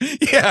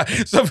Yeah.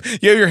 So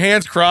you have your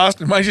hands crossed,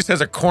 and mine just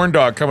has a corn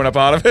dog coming up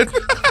out of it.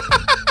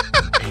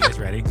 Are you guys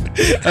ready?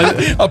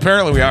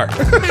 Apparently we are.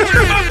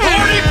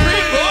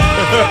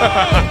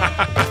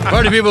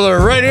 Party people are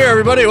right here,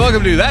 everybody.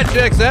 Welcome to That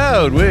Checks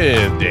Out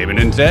with Damon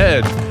and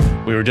Ted.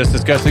 We were just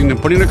discussing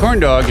putting a corn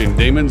dog in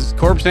Damon's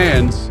corpse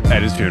hands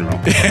at his funeral.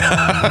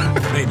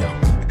 They know.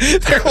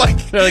 They're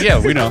like, yeah,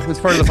 we know. It's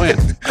part of the plan.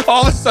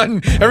 all of a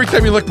sudden, every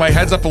time you look, my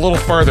head's up a little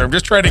farther. I'm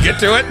just trying to get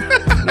to it.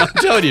 I'm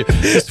telling you,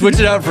 just switch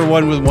it out for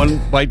one with one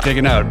bite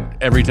taken out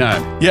every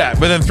time. Yeah,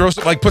 but then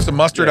put some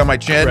mustard on my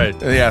chin.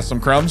 Right. Yeah, some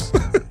crumbs.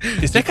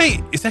 Is that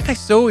guy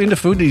so into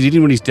food that he's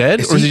eating when he's dead,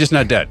 or is he just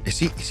not dead? Is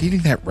he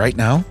eating that right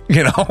now?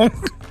 You know? And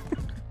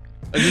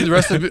then the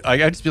rest of it, I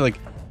just be like,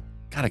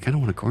 God, I kind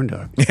of want a corn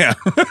dog. Yeah.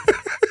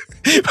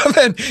 But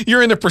then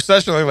you're in the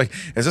procession, like,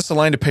 is this a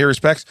line to pay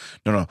respects?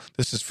 No,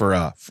 this is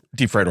for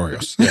deep fried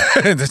Oreos.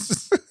 Yeah.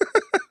 This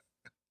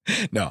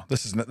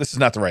is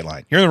not the right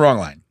line. You're in the wrong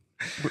line.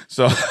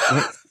 So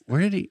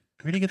where did he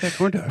get that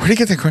corn dog? Where did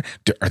he get that corn?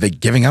 Are they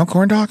giving out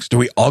corn dogs? Do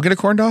we all get a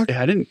corn dog?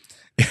 Yeah, I didn't.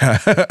 Yeah.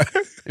 Would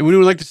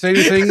anyone like to say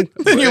anything?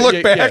 Then you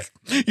look back.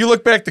 Yeah. You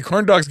look back. The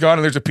corn dog's gone,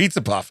 and there's a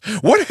pizza puff.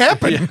 What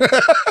happened? Yeah.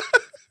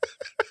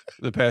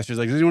 The pastor's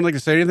like, does anyone like to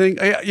say anything?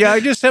 Yeah,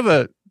 I just have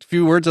a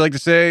few words I'd like to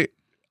say.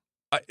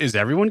 Is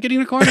everyone getting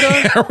a corn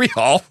dog? Are we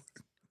all?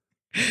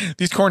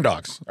 These corn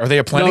dogs, are they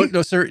a plenty?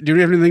 No, sir. Do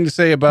you have anything to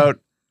say about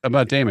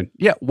Damon?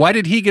 Yeah. Why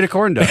did he get a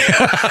corn dog?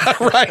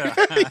 Right.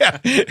 Yeah.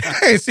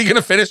 Is he going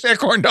to finish that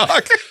corn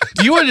dog?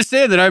 Do you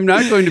understand that I'm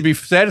not going to be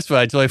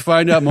satisfied until I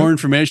find out more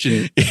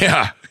information?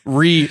 Yeah.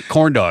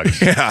 Corn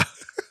dogs. Yeah.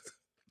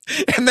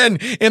 And then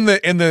in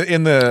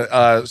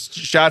the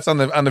shots on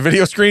the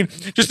video screen,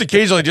 just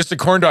occasionally, just a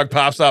corn dog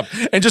pops up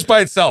and just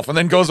by itself, and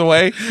then goes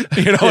away.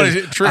 You know,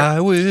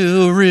 I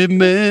will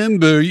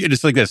remember you.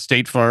 It's like that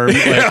State Farm,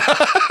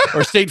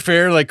 or State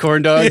Fair, like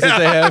corn dogs that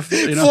they have,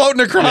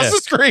 floating across the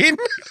screen.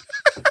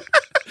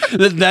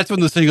 That's when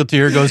the single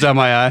tear goes down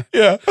my eye.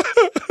 Yeah.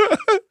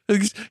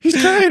 He's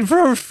crying for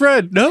our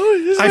friend. No,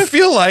 I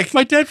feel like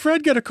my dead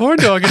friend got a corn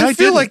dog, and I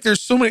feel like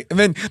there's so many. And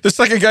then the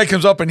second guy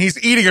comes up and he's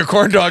eating a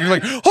corn dog. And you're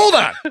like, hold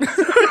on,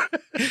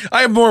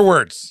 I have more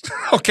words.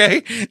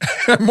 Okay, I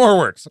have more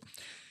words.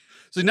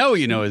 So now what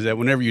you know is that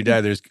whenever you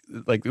die, there's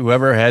like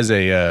whoever has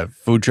a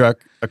food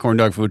truck, a corn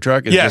dog food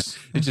truck, it's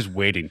just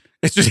waiting.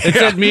 It's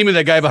that meme of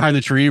that guy behind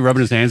the tree rubbing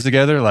his hands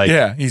together, like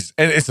it's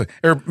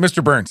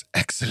Mr. Burns,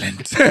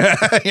 excellent.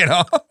 You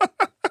know.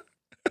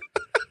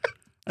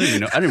 I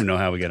don't even know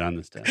how we get on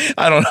this stuff.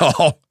 I don't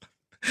know.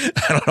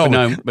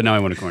 But now I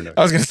want a corn dog.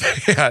 I was going to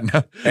say,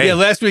 no. Hey. Yeah,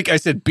 last week I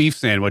said beef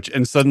sandwich,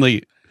 and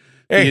suddenly...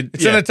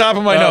 it's in the top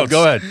of my notes.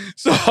 Go ahead.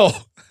 So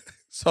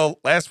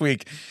last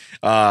week,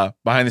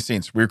 behind the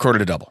scenes, we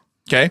recorded a double,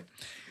 okay?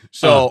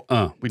 So...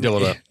 we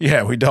doubled up.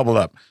 Yeah, we doubled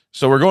up.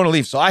 So we're going to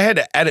leave. So I had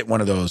to edit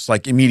one of those,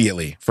 like,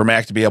 immediately for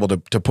Mac to be able to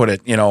put it,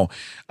 you know,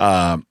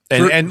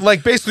 and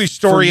like basically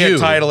story it,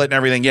 title it, and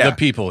everything. Yeah. The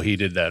people, he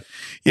did that.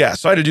 Yeah,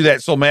 so I had to do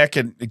that so Mac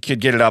could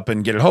get it up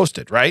and get it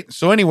hosted, right?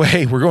 So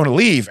anyway, we're going to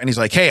leave, and he's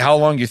like, hey, how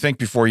long do you think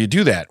before you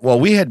do that? Well,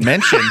 we had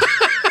mentioned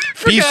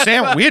beef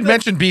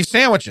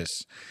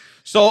sandwiches.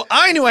 So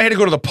I knew I had to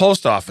go to the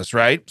post office,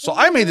 right? So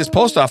I made this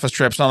post office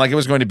trip sound like it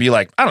was going to be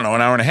like, I don't know,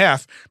 an hour and a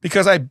half,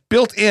 because I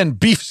built in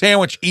beef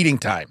sandwich eating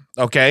time,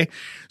 okay?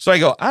 So I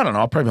go, I don't know,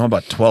 I'll probably be home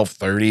about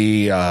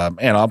 12:30,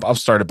 and I'll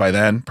start it by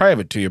then. Probably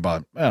have it to you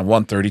about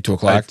 1:30, 2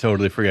 o'clock. I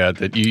totally forgot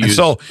that you used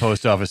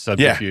post office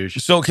subterfuge.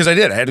 Yeah, so because I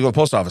had to go to the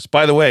post office.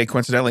 By the way,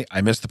 coincidentally,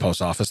 I missed the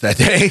post office that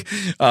day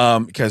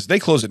because they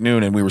closed at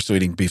noon and we were still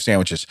eating beef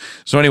sandwiches.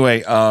 So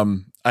anyway,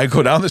 I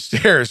go down the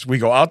stairs, we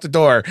go out the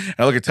door, and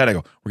I look at Ted, I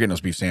go, we're getting those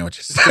beef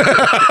sandwiches.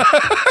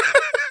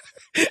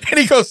 And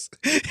he goes,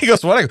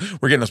 what? I go,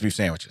 we're getting those beef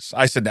sandwiches.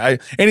 I said, and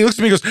he looks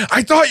at me and goes,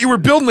 I thought you were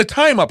building the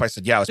time up. I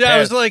said, yeah, I was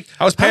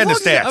padding the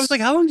stats. I was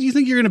like, how long do you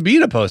think you're going to be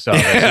in a post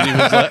office? And he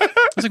was like, I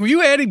was like, were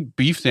you adding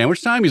beef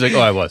sandwich time? He's like,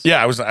 oh, I was.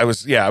 Yeah, I was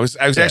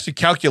actually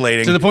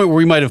calculating. To the point where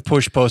we might have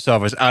pushed post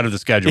office out of the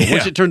schedule,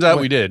 which it turns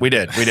out we did. We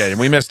did, and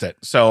we missed it.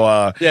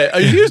 So,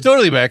 he was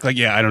totally back. Like,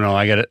 yeah, I don't know.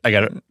 I got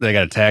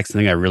a tax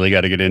thing I really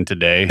got to get in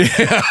today.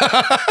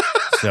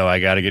 So I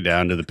got to get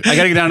down to the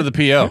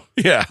PO.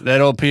 Yeah.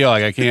 That old PO,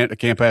 I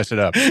can't pass it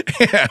up.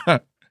 Yeah.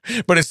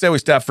 But instead we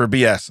stopped for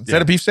BS. Is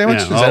that a beef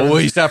sandwich? Yeah.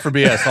 We stopped for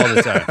BS all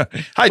the time.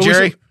 Hi,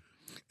 Jerry.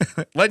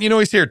 Letting you know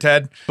he's here,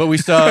 Ted. But we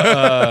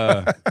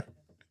saw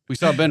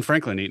Ben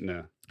Franklin eating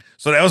a...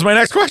 So that was my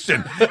next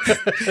question.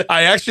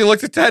 I actually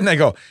looked at Ted and I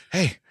go,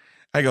 do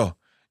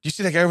you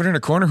see that guy over there in the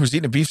corner who's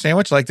eating a beef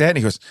sandwich like that? And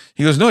he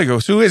goes, no. He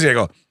goes, who is he? I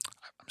go, I'm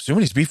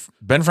assuming he's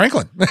Ben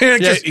Franklin.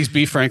 Yeah, he's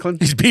Beef Franklin.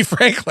 He's Beef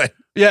Franklin.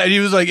 Yeah, and he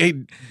was like,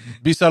 hey,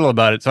 be subtle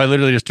about it. So I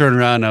literally just turned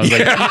around and I was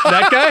like,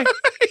 that guy?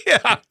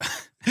 Yeah.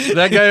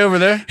 That guy over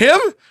there? Him?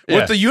 Yeah.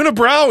 With the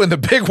unibrow and the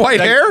big white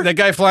hair? That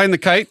guy flying the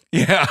kite?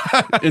 Yeah.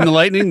 In the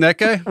lightning, that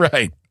guy?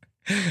 Right.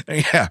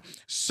 Yeah.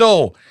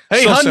 So,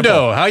 hey, so Hundo,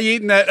 simple. how you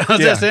eating that? How's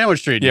that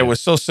sandwich treating you? Yeah, it was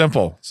so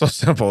simple. So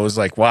simple. It was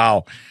like,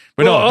 wow.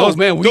 But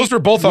those were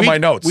both on my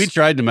notes. We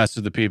tried to mess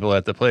with the people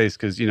at the place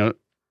because,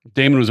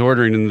 Damon was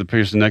ordering, and the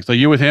person next, like,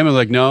 you with him? I was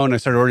like, no. And I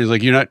started ordering. He's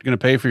like, you're not going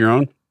to pay for your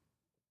own?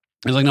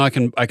 I was like, no,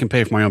 I can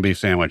pay for my own beef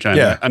sandwich.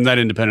 I'm that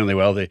independently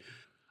wealthy.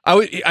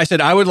 I said,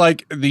 I would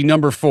like the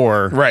number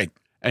 4. Right.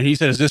 And he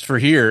said, is this for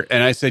here?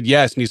 And I said,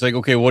 yes. And he's like,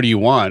 okay, what do you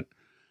want?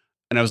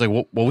 And I was like,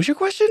 what was your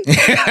question?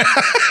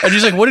 And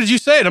he's like, what did you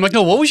say? And I'm like,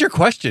 no, what was your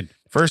question?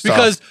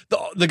 Because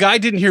the guy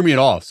didn't hear me at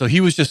all. So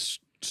he was just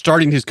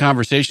starting his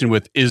conversation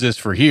with, is this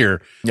for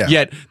here? Yeah.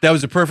 Yet that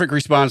was a perfect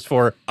response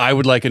for, I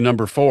would like a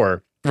number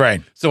 4.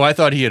 Right. So I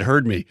thought he had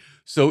heard me.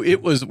 So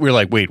we're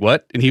like, wait,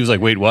 what? And he was like,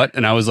 wait, what?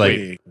 And I was like,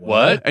 wait,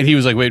 what? And he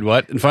was like, wait,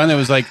 what? And finally I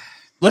was like,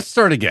 let's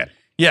start again.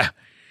 Yeah.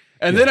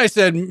 And then I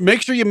said,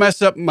 make sure you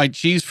mess up my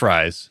cheese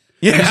fries.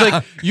 Yeah. And he's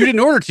like, you didn't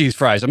order cheese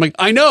fries. I'm like,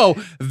 I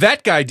know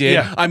that guy did.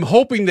 Yeah. I'm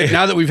hoping that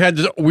now that we've had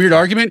this weird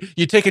argument,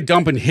 you take a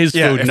dump in his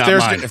food, not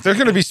mine. If they're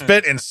going to be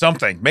spit in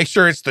something, make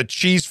sure it's the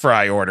cheese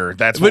fry order.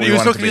 That's what he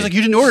was like,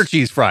 you didn't order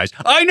cheese fries.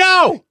 I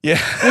know.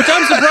 Yeah. Which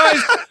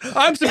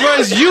I'm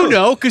surprised you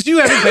know, because you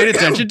haven't paid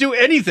attention to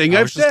anything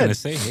I've said. I was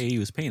just going to say, hey, he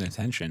was paying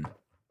attention.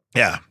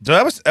 Yeah, so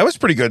that was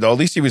pretty good though. At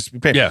least he was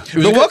paying. Yeah,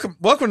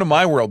 welcome to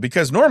my world,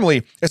 because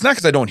normally it's not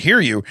because I don't hear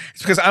you.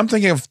 It's because I'm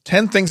thinking of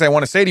 10 things I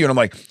want to say to you, and I'm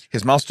like,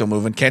 his mouth's still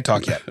moving, can't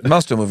talk yet. His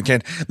mouth's still moving,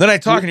 can't. Then I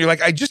talk, and you're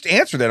like, I just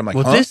answered that. I'm like,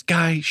 will this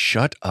guy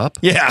shut up?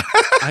 Yeah,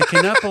 I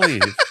cannot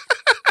believe.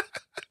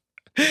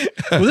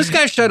 Will this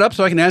guy shut up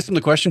so I can ask him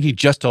the question he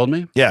just told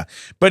me? Yeah,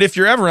 but if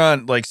you're ever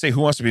on, like, say, Who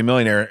Wants to Be a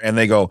Millionaire, and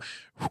they go,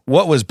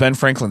 what was Ben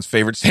Franklin's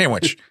favorite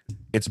sandwich?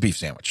 It's a beef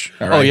sandwich.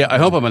 All right? Oh, yeah. I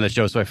hope I'm on the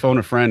show. So I phone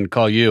a friend,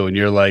 call you, and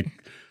you're like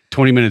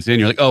 20 minutes in.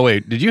 You're like, oh,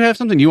 wait, did you have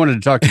something you wanted to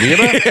talk to me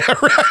about? Yeah,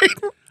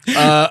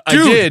 right. I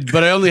did,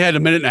 but I only had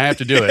a minute and a half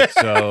to do it.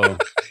 So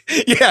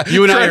yeah,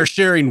 you and I are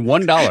sharing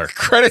 $1.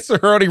 Credits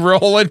are already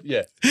rolling.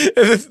 Yeah.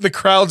 The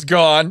crowd's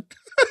gone.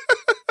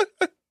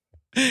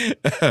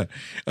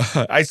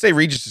 I say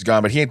Regis is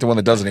gone, but he ain't the one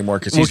that does it anymore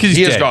because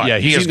he is gone. Yeah,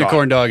 he's eating a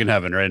corn dog in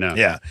heaven right now.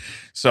 Yeah.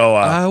 So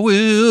I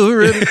will.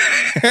 When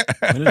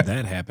did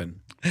that happen?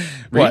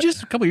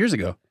 Regis, a couple years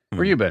ago.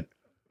 Where you been?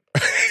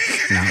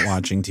 Not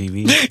watching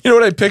TV. You know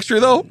what I picture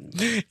though?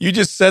 You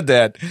just said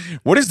that.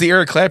 What is the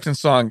Eric Clapton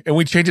song? And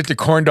we change it to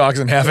Corn Dogs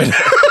in Heaven.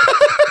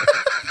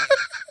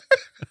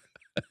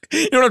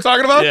 You know what I'm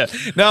talking about? Yeah.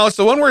 Now it's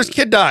the one where his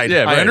kid died.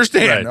 Yeah, right, I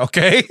understand. right.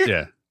 Okay.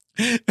 Yeah.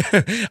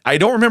 I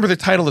don't remember the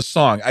title of the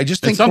song. I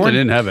just think it's something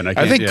in heaven.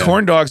 I think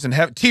Corn Dogs in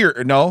Heaven.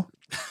 No.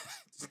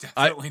 It's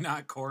definitely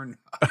not corn.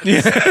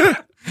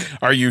 Yeah.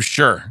 Are you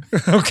sure?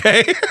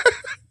 Okay.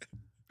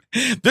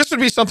 This would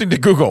be something to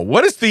Google.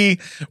 What is the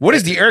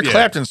Eric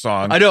Clapton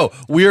song? I know.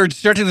 We are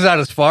stretching this out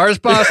as far as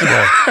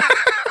possible.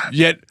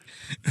 Yet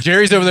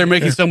Jerry's over there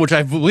making some, which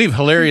I believe,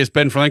 hilarious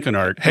Ben Franklin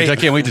art, which I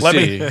can't wait to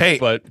see.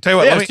 But tell you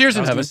what, yeah, Tears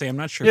in Heaven. Say, I'm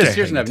not sure. Yeah,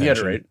 Tears in Heaven. You had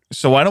it right.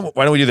 So why don't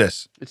we do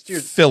this? It's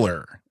Tears.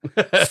 Filler.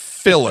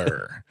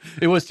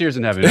 It was Tears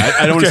in Heaven.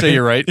 I don't want to say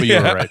you're right, but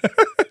you were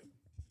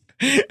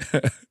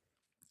right.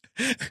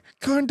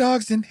 Corn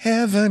dogs in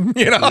heaven,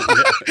 you know,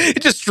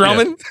 just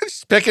strumming,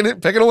 just picking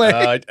away.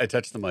 I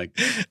touched the mic.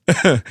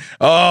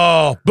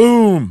 Oh,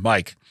 boom,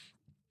 Mike.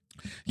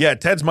 Yeah,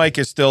 Ted's mic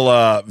is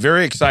still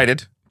very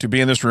excited to be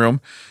in this room,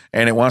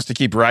 and it wants to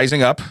keep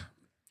rising up.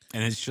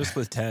 And it's just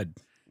with Ted.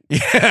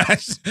 Yeah,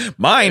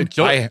 mine.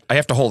 I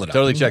have to hold it up.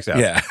 Totally checks out.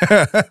 Yeah,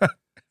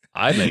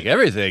 I make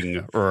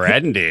everything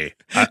Randy.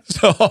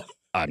 So.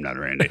 I'm not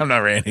Randy. I'm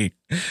not Randy.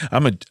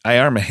 I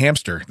am a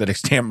hamster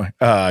that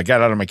got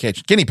out of my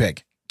cage. Guinea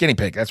pig.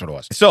 That's what it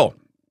was. So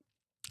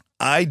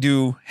I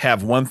do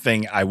have one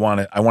thing I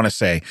want to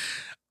say.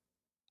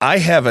 I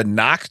have a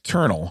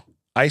Nocturnal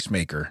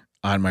Icemaker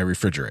on my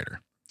refrigerator.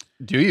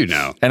 Do you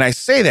now? And I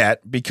say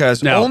that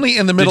because now, only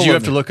in the middle. Did you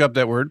have to look up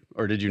that word,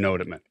 or did you know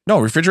what it meant? No,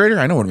 refrigerator.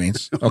 I know what it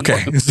means.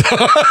 Okay. So,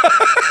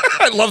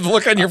 I love the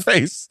look on your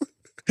face.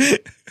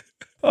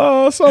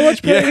 Oh, so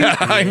much pain. Yeah,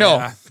 I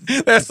know.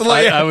 That's the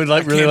layout. I would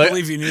like really can't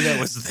believe you knew that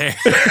was there.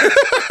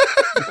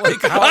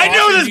 I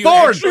know this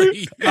board.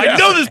 I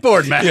know this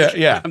board, Matt.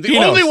 Yeah. I'm the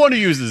only one who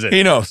uses it.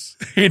 He knows.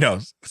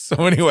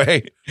 So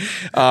anyway,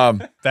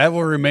 that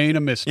will remain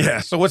a mystery. Yeah.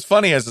 So what's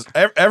funny is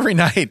every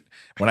night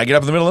when I get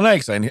up in the middle of the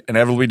night, because I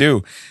inevitably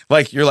do,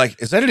 like you're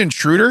like, is that an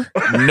intruder?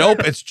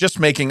 Nope. It's just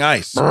making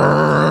ice.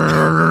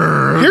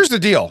 Here's the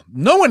deal.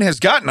 No one has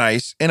gotten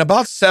ice in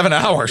about 7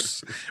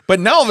 hours, but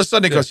now all of a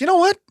sudden it goes, you know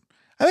what?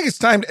 I think it's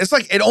time. It's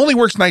like it only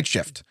works night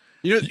shift.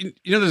 You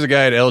know, there's a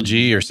guy at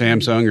LG or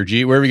Samsung or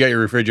G, wherever you got your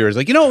refrigerator. It's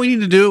like, you know what we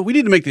need to do? We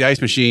need to make the ice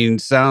machine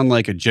sound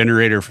like a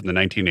generator from the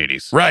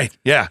 1980s. Right.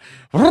 Yeah.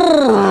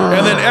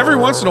 And then every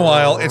once in a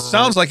while, it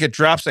sounds like it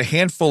drops a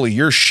handful of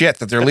your shit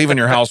that they're leaving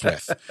your house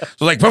with.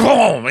 So like,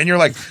 boom, and you're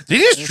like,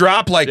 did you just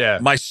drop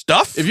my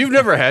stuff? If you've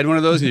never had one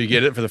of those and you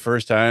get it for the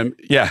first time,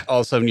 all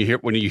of a sudden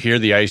when you hear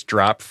the ice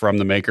drop from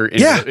the maker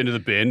into the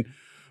bin,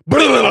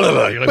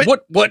 you're like,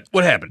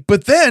 what happened?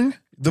 But then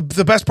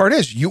the best part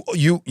is you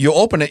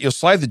open it, you'll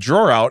slide the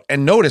drawer out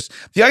and notice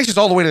the ice is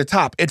all the way to the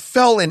top. It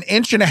fell 1.5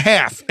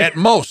 inches at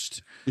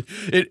most.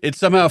 It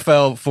somehow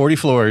fell 40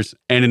 floors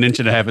and an inch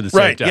and a half at the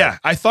same time. Yeah.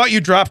 I thought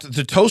you dropped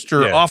the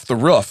toaster off the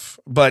roof,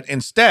 but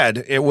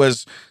instead it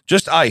was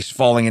just ice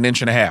falling an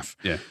inch and a half.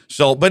 Yeah.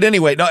 So, but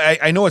anyway, no,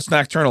 I know it's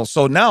nocturnal.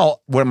 So now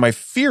what my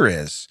fear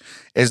is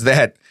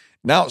that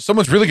now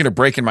someone's really going to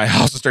break in my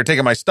house and start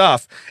taking my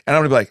stuff, and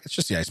I'm going to be like, it's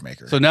just the ice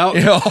maker. So now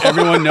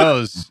everyone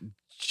knows,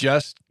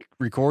 just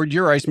record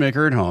your ice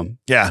maker at home.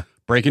 Yeah.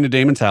 Break into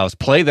Damon's house,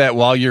 play that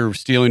while you're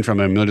stealing from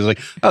him. And he's like,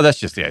 oh, that's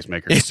just the ice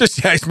maker. It's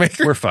just the ice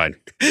maker. We're fine.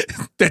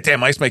 That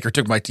damn ice maker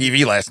took my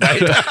TV last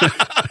night.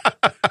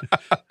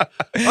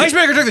 Ice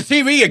maker took the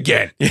TV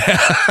again. Yeah.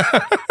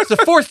 It's the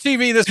fourth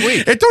TV this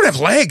week. It don't have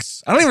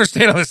legs. I don't even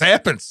understand how this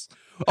happens.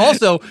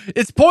 Also,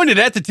 it's pointed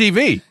at the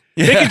TV.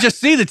 Yeah. They can just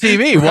see the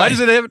TV. Why does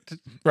it have...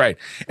 Right.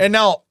 And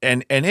now,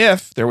 and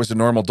if there was a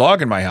normal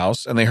dog in my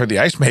house and they heard the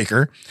ice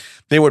maker,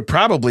 they would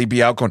probably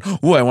be out going,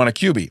 ooh, I want a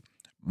cubie.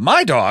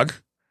 My dog...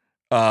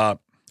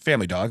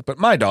 family dog, but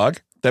my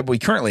dog that we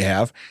currently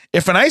have,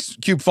 if an ice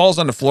cube falls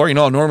on the floor,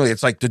 normally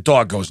it's like the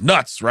dog goes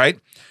nuts, right?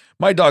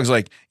 My dog's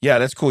like, yeah,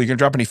 that's cool. You gonna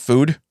drop any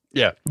food?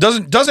 Yeah.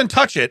 Doesn't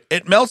touch it.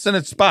 It melts in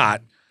its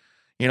spot.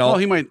 Well,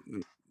 she might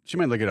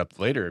look it up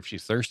later if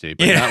she's thirsty,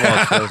 but not while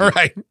it's frozen.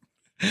 Right.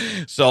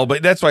 So,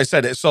 but that's why I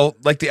said it. So,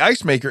 like the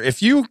ice maker,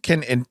 if you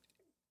can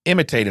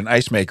imitate an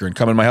ice maker and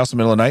come in my house in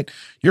the middle of the night,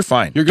 you're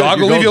fine. You're good. Dog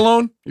will leave you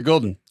alone. You're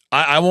golden.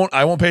 I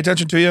won't pay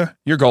attention to you.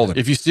 You're golden.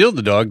 If you steal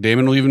the dog,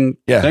 Damon will even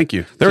thank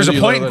you. There was a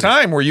point in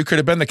time where you could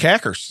have been the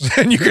cackers,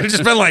 and you could have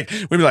just been like,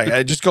 we'd be like,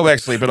 hey, just go back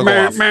to sleep. It'll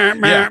go off.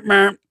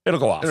 Yeah. It'll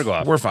go off. It'll go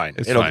off. We're fine.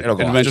 It'll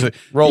go eventually, off.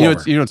 Just roll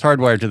over. It's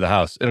hardwired to the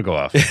house. It'll go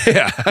off.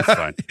 Yeah, it's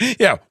fine.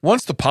 Yeah,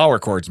 once the power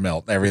cords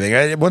melt, and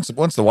everything. Once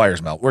the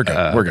wires melt, we're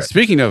good. We're good.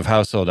 Speaking of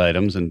household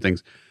items and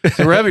things,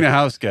 so we're having a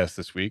house guest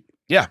this week.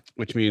 Yeah,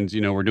 which means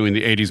we're doing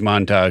the '80s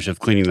montage of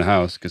cleaning the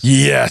house because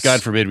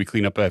God forbid we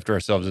clean up after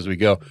ourselves as we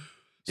go.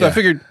 So I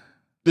figured.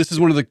 This is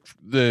one of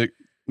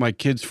my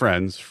kids'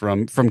 friends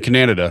from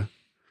Canada.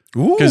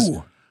 Ooh. Because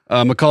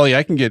Macaulay,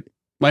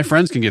 my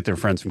friends can get their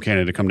friends from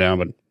Canada to come down,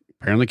 but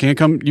apparently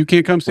you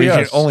can't come see us.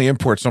 You can only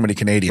import so many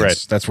Canadians.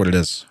 Right. That's what it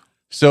is.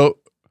 So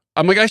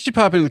I'm like, I should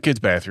pop into the kids'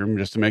 bathroom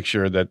just to make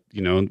sure that,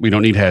 we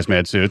don't need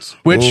hazmat suits,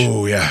 which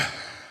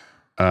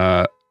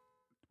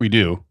we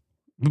do.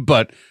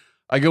 But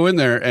I go in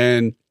there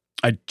and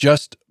I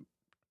just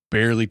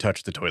barely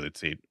touch the toilet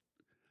seat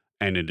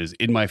and it is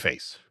in my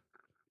face.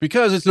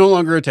 Because it's no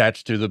longer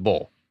attached to the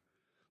bowl.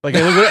 Like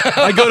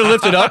I go to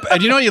lift it up,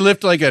 and you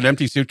lift like an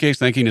empty suitcase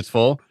thinking it's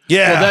full.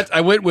 Yeah. Well,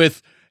 I went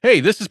with, hey,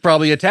 this is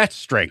probably attached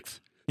strength.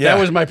 Yeah. That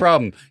was my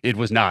problem. It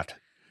was not,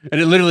 and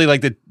it literally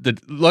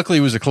luckily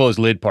it was a closed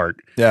lid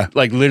part. Yeah.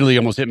 Like literally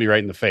almost hit me right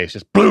in the face,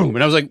 just boom,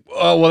 and I was like,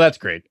 oh well, that's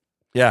great.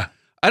 Yeah.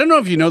 I don't know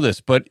if you know this,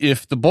 but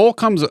if the bowl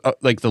comes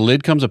the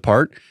lid comes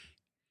apart,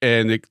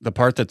 and the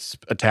part that's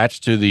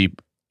attached to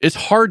it's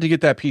hard to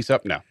get that piece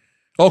up now.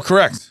 Oh,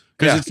 correct.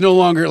 Because it's no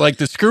longer like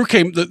the screw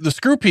the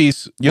screw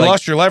piece. You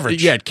lost your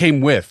leverage. Yeah, it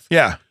came with.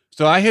 Yeah.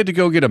 So I had to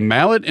go get a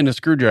mallet and a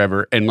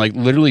screwdriver and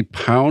literally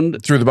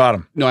pound through the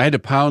bottom. No, I had to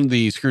pound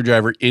the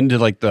screwdriver into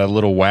the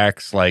little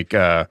wax,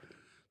 the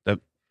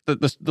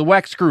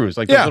wax screws,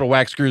 those little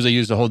wax screws they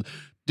use to hold.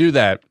 Do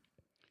that,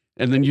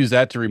 and then use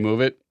that to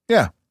remove it.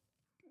 Yeah.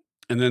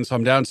 And then so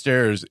I'm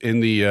downstairs in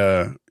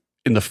the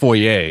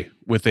foyer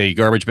with a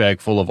garbage bag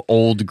full of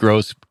old,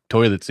 gross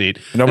toilet seat.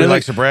 Nobody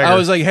likes a bragger. I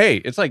was like, hey,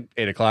 it's like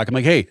 8 o'clock. I'm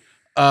like, hey,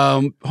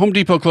 Home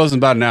Depot closed in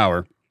about an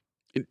hour.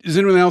 Does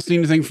anyone else need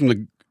anything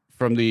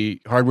from the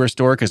hardware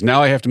store? Because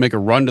now I have to make a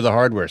run to the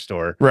hardware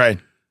store. Right.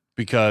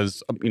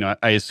 Because,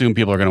 I assume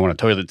people are going to want a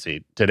toilet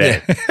seat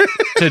today.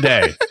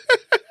 Today.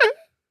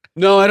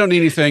 No, I don't need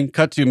anything.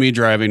 Cut to me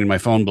driving and my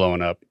phone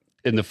blowing up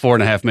in the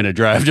 4.5 minute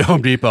drive to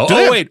Home Depot.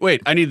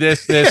 Wait. I need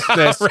this, this.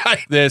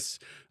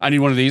 I need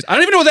one of these. I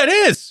don't even know what that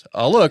is.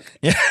 I'll look.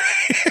 Yeah.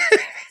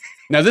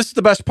 Now, this is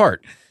the best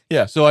part.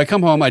 Yeah. So I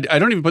come home. I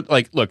don't even put,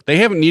 look, they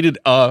haven't needed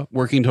a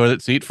working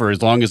toilet seat for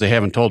as long as they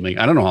haven't told me.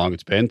 I don't know how long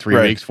it's been.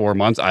 3 weeks, 4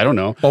 months. I don't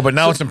know. Oh, but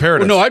now it's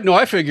imperative. No,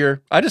 I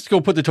figure I just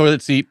go put the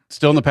toilet seat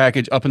still in the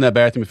package up in that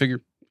bathroom and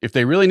figure if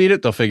they really need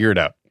it, they'll figure it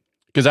out.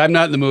 Because I'm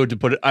not in the mood to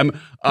put it.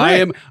 I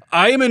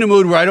am in a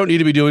mood where I don't need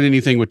to be doing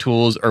anything with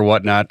tools or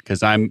whatnot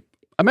because I'm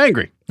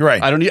angry.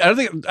 Right. I don't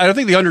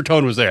think the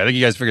undertone was there. I think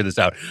you guys figured this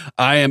out.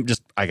 I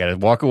got to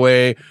walk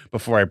away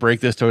before I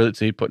break this toilet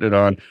seat, putting it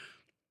on.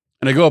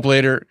 And I go up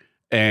later,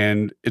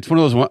 and it's one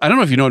of those. I don't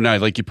know if you know now.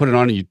 Like you put it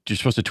on, and you're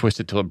supposed to twist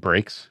it till it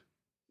breaks.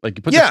 Like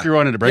you put the screw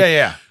on and it breaks.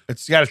 Yeah.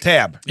 It's got a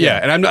tab. Yeah,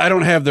 and I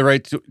don't have the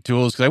right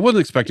tools because I wasn't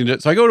expecting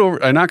it. So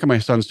I knock on my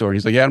son's door, and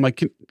he's like, "Yeah." I'm like,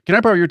 "Can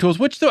I borrow your tools?"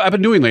 Which I've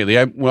been doing lately.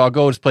 I'll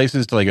go to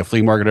places to like a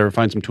flea market or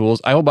find some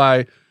tools. I will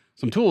buy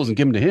some tools and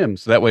give them to him,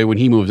 so that way when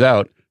he moves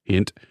out,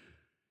 he'll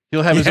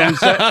have his own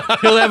set.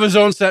 He'll have his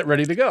own set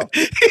ready to go.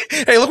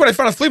 Hey, look what I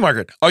found at the flea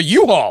market. A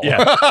U-Haul.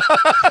 Yeah.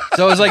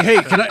 So I was like,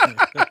 hey, can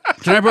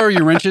I borrow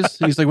your wrenches?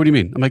 And he's like, what do you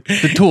mean? I'm like,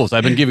 the tools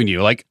I've been giving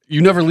you. Like,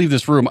 you never leave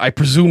this room. I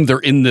presume they're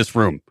in this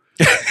room.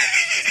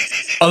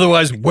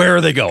 Otherwise, where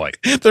are they going?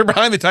 They're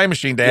behind the time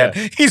machine, Dad.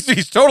 Yeah.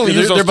 He's totally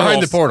used those They're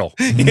behind the portal.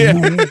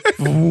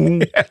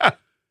 Yeah.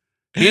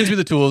 hands me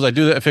the tools. I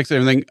do that. I fix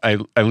everything.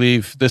 I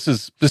leave. This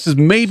is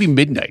maybe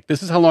midnight.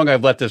 This is how long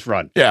I've let this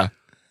run. Yeah.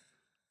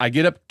 I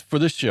get up for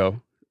this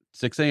show,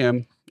 6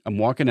 a.m. I'm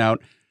walking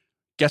out.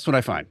 Guess what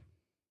I find?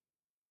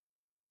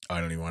 I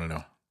don't even want to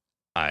know.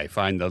 I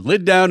find the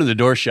lid down and the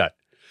door shut.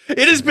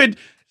 It has been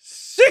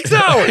 6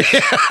 hours.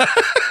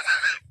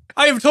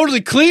 I have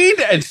totally cleaned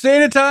and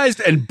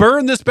sanitized and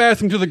burned this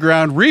bathroom to the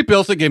ground,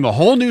 rebuilt it, gave him a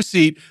whole new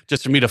seat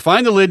just for me to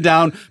find the lid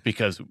down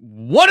because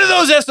one of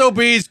those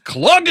SOBs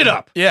clogged it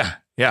up. Yeah.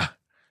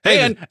 Hey,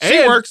 and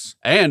works.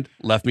 And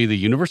left me the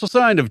universal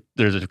sign of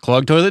there's a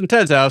clogged toilet in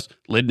Ted's house,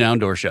 lid down,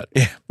 door shut.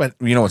 Yeah, but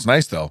you know what's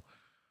nice though?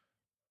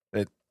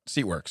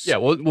 Seat works. Yeah,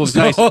 what was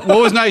nice? What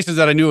was nice is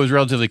that I knew it was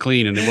relatively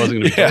clean and it wasn't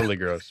going to be totally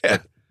gross. Yeah.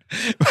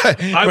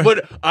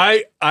 But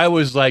I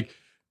was like,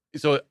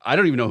 so I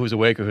don't even know who's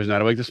awake or who's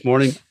not awake this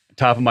morning.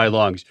 Top of my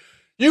lungs.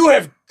 You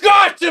have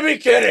got to be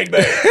kidding me.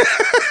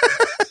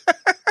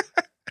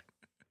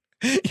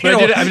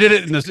 I did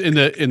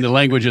it in the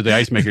language of the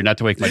Icemaker, not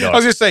to wake my dog. I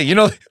was gonna say,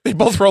 they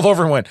both rolled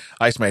over and went,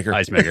 Icemaker.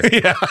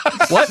 Yeah.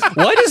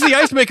 Why does the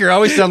Icemaker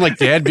always sound like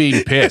Dad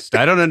being pissed?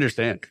 I don't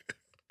understand.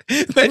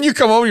 Then you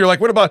come home and you're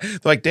like, what about, they're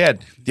like,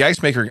 Dad, the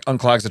Icemaker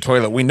unclogs the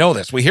toilet. We know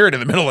this. We hear it in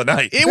the middle of the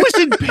night. It was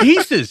in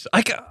pieces.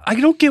 I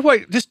don't get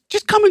why.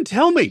 Just come and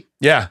tell me.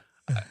 Yeah.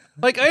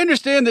 Like, I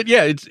understand that,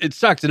 yeah, it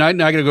sucks. And I'm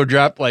not going to go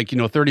drop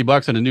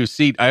 $30 on a new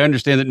seat. I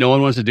understand that no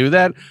one wants to do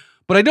that.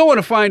 But I don't want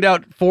to find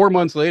out 4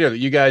 months later that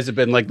you guys have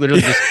been like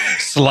literally just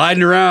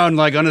sliding around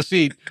like on a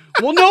seat.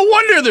 Well, no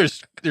wonder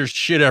there's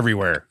shit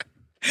everywhere.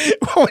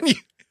 When you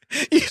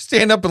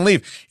stand up and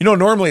leave,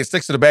 normally it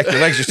sticks to the back of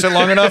your legs. You sit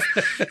long enough,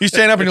 you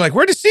stand up and you're like,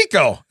 where'd the seat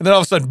go? And then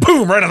all of a sudden,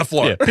 boom, right on the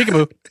floor. Yeah,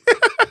 peekaboo.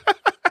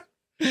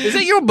 Is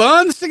that your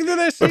bun sticking to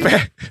that seat?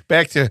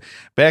 Back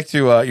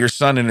to your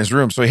son in his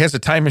room. So he has a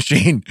time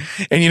machine,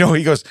 and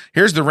he goes,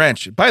 "Here's the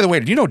wrench." By the way,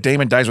 did you know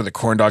Damon dies with a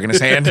corn dog in his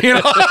hand?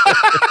 Well,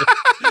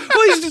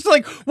 he's just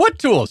like, "What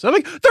tools?" I'm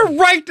like, "They're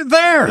right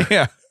there."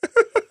 Yeah.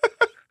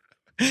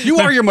 You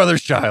are your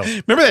mother's child.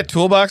 Remember that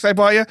toolbox I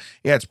bought you?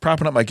 Yeah, it's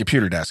propping up my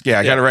computer desk. Yeah,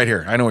 I got it right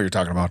here. I know what you're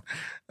talking about.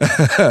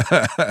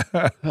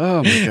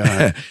 Oh my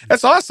God,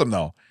 that's awesome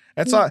though.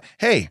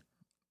 Hey.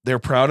 They're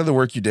proud of the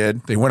work you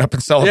did. They went up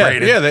and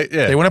celebrated. Yeah,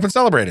 they went up and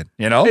celebrated.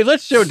 Hey,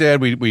 let's show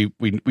Dad we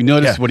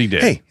noticed what he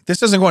did. Hey,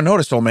 this doesn't go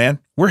unnoticed, old man.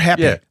 We're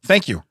happy. Yeah.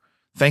 Thank you.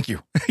 Hey,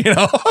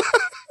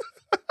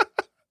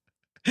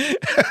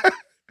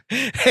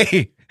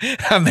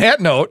 on that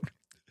note.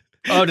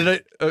 Oh,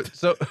 did I?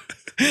 So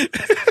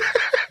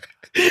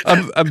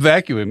I'm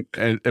vacuuming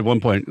at one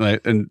point,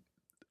 and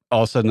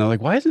all of a sudden I'm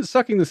like, "Why isn't it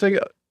sucking this thing?"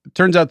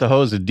 Turns out the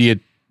hose is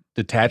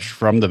detached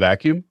from the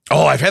vacuum.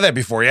 Oh, I've had that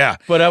before, yeah.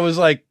 But I was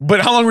like, but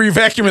how long were you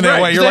vacuuming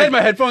that way? You're I had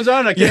my headphones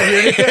on. I can't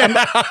hear anything.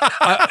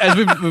 As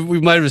we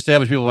might have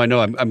established, people might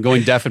know I'm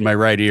going deaf in my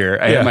right ear.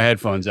 I have my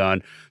headphones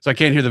on, so I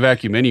can't hear the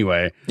vacuum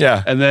anyway.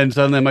 Yeah. And then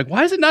suddenly I'm like,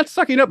 why is it not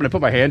sucking up? And I put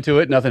my hand to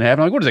it, nothing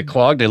happened. I'm like, what is it,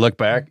 clogged? I look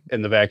back,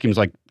 and the vacuum's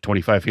like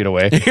 25 feet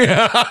away.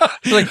 Yeah.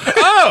 Like,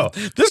 oh,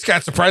 this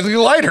got surprisingly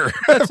lighter.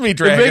 That's me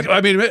dragging.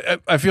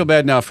 I feel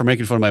bad now for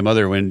making fun of my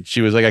mother when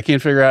she was like, I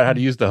can't figure out how to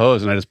use the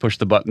hose, and I just pushed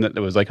the button that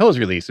was like hose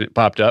release, and it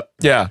popped up.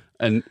 Yeah.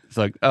 And it's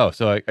like, oh,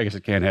 so I guess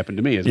it can happen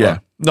to me as well.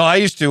 No,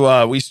 we used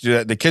to do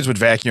that. The kids would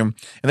vacuum,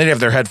 and they'd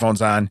have their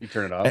headphones on. You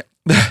turn it off.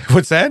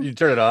 What's that? You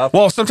turn it off.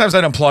 Well, sometimes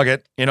I'd unplug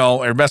it,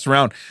 or mess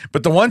around.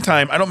 But the one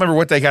time, I don't remember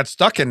what they got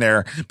stuck in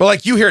there, but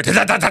like you hear it,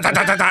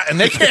 and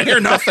they can't hear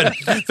nothing.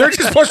 They're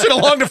just pushing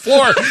along the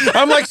floor.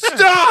 I'm like,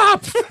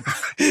 stop!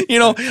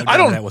 I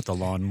don't. That with the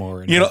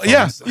lawnmower. And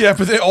yeah.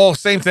 But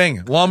same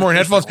thing. Lawnmower and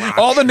headphones.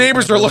 All the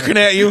neighbors are looking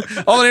at you.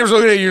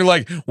 You're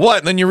like, what?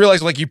 And then you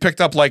realize like you picked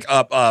up like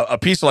a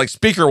piece of like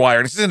speaker wire,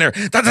 and it's in there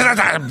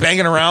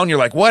banging around. You're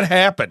like, what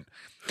happened?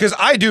 Because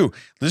I do,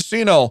 just so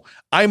you know,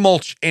 I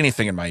mulch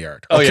anything in my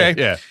yard. Okay?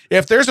 Yeah.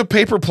 If there's a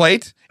paper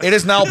plate, it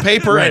is now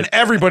paper in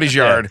everybody's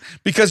yard.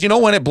 Because you know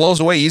when it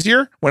blows away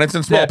easier? When it's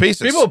in small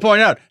pieces. People will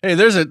point out, hey,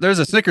 there's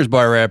a Snickers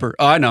bar wrapper.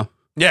 Oh, I know.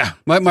 Yeah.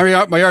 My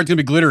yard's going to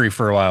be glittery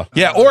for a while.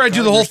 Yeah, or I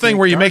do the whole thing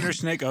where you make...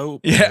 snake. Oh,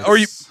 yeah, or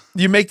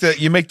you make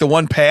the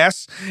one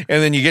pass,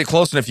 and then you get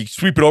close, and if you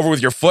sweep it over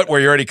with your foot where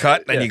you already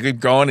cut, and you keep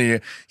going,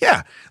 and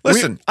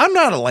listen, I'm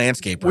not a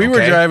landscaper. We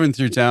were driving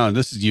through town.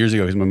 This is years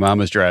ago because my mom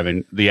was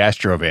driving the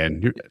Astro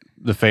van,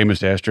 the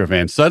famous Astro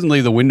van. Suddenly,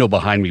 the window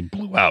behind me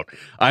blew out.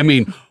 I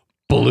mean,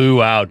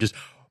 blew out. Just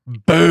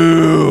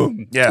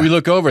boom. Yeah. We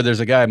look over. There's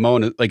a guy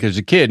mowing, like there's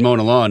a kid mowing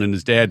a lawn, and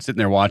his dad sitting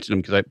there watching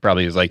him because I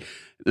probably was like,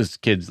 this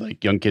kid's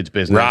like young kid's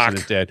business. Rock. And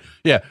his dad.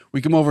 Yeah.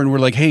 We come over and we're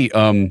like, hey,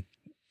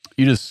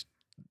 you just.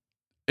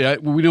 Yeah,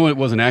 we know it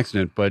was an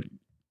accident, but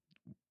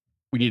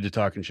we need to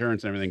talk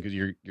insurance and everything because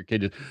your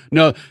kid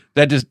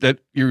just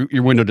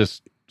your window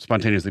just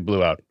spontaneously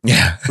blew out.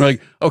 Yeah, we're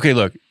like, okay,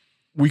 look,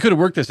 we could have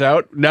worked this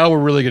out. Now we're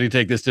really going to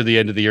take this to the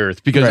end of the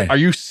earth because are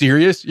you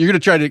serious? You're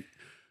going to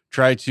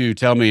try to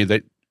tell me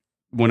that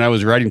when I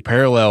was riding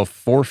parallel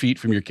 4 feet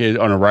from your kid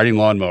on a riding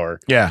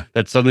lawnmower,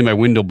 that suddenly my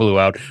window blew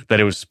out,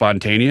 that it was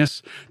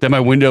spontaneous, that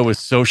my window was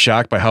so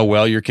shocked by how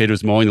well your kid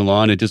was mowing the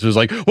lawn, it just was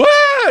like, wah!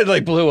 It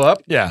like blew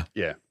up. Yeah.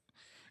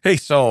 Hey,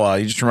 so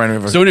you just reminded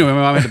me of So anyway, my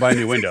mom had to buy a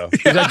new window.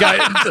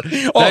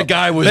 That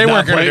guy was they not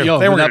weren't gonna playing, do- yo,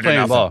 they was weren't not gonna do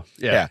playing ball. nothing.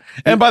 Yeah.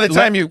 And by the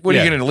time you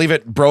Yeah. going to leave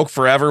it broke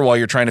forever while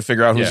you're trying to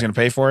figure out who's Yeah. going to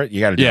pay for it?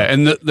 You got to do Yeah, it.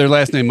 and their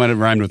last name might have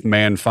rhymed with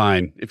Man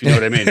Fine, if you know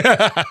what I mean.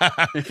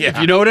 If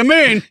you know what I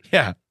mean.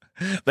 Yeah.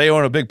 They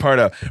own a big part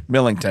of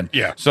Millington.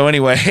 Yeah. So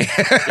anyway,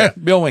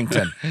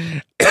 Millington.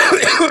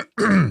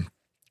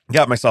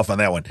 Got myself on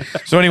that one.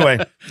 So anyway,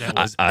 That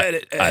was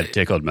I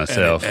tickled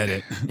myself.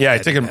 Edit. yeah, I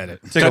tickled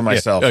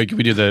myself. Oh, can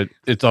we do the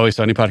It's Always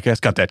Sunny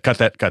podcast? Cut that.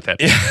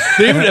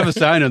 They even have a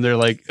sign in there,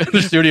 like in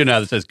the studio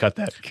now that says "Cut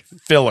that."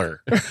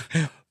 Filler.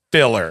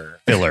 Filler.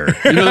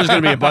 You know, there's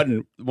going to be a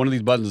button. One of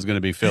these buttons is going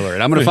to be filler,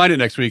 and I'm going to find it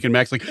next week. And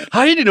Mac's like,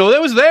 "How did you know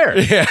that was there?"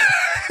 Yeah.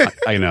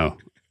 I know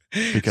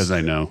because I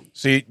know.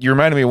 See, you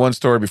reminded me of one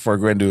story before I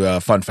go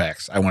into fun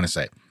facts, I want to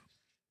say.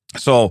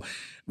 So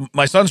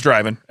my son's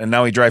driving, and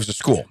now he drives to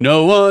school.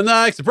 No one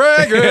likes a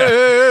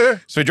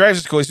bragger. So he drives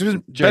to school. He's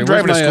been Jerry,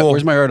 driving to school.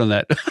 Where's my art on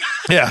that?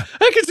 Yeah.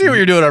 I can see what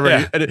you're doing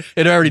already. Yeah. And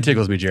it already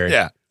tickles me, Jerry.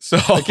 Yeah. So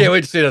I can't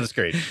wait to see it on the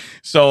screen.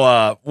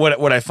 So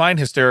what I find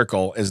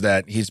hysterical is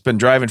that he's been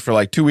driving for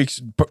like 2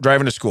 weeks,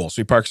 driving to school.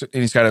 So he parks and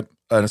he's got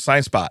an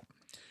assigned spot.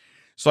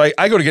 So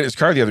I go to get his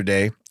car the other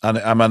day.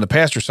 I'm on the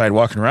passenger side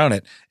walking around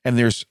it, and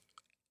there's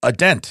a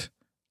dent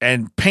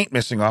and paint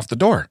missing off the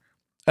door.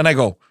 And I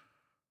go,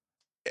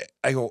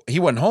 he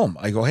went home.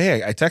 I go,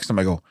 hey, I text him.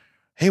 I go,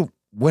 hey,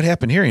 what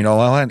happened here? You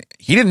know, and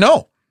he didn't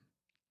know.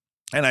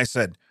 And I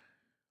said,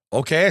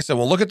 okay. I said,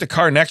 well, look at the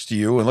car next to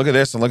you and look at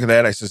this and look at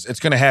that. I says, it's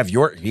going to have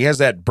he has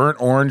that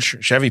burnt orange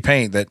Chevy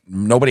paint that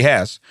nobody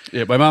has.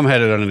 Yeah, my mom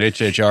had it on an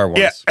HHR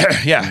once.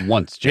 Yeah.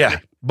 Once, Jerry. Yeah.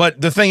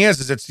 But the thing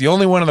is it's the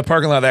only one in the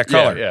parking lot of that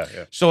color.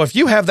 Yeah. So if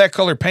you have that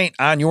color paint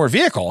on your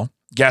vehicle,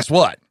 guess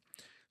what?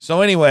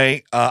 So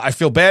anyway, I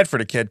feel bad for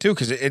the kid too,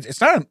 because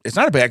it's not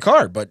a bad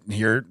car, but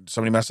here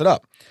somebody messed it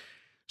up.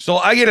 So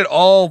I get it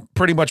all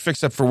pretty much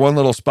fixed up for one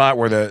little spot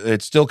where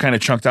it's still kind of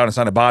chunked out. It's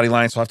on a body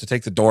line, so I'll have to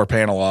take the door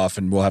panel off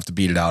and we'll have to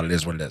beat it out. It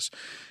is what it is.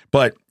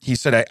 But he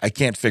said, I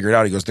can't figure it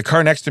out. He goes, the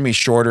car next to me is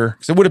shorter,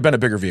 because it would have been a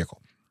bigger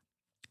vehicle.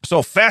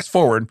 So fast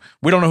forward,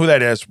 we don't know who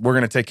that is. We're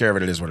going to take care of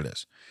it. It is what it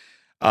is.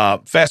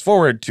 Fast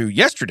forward to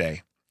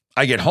yesterday,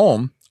 I get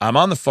home. I'm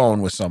on the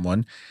phone with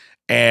someone,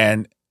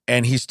 and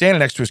he's standing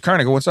next to his car,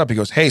 and I go, what's up? He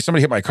goes, hey,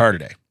 somebody hit my car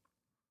today.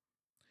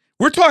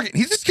 We're talking,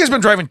 this kid's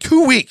been driving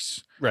 2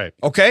 weeks. Right.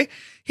 Okay?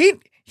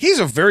 He's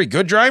a very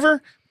good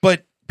driver,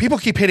 but people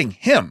keep hitting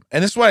him.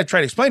 And this is why I try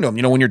to explain to him,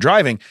 when you're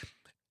driving,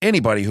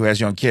 anybody who has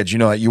young kids,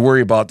 that you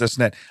worry about this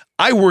and that.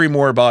 I worry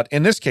more about,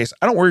 in this case,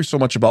 I don't worry so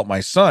much about my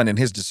son and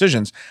his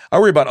decisions. I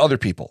worry about other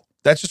people.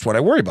 That's just what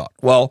I worry about.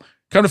 Well,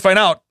 come to find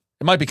out,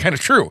 it might be kind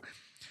of true.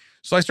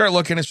 So I start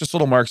looking, it's just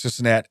little marks, this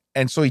and that.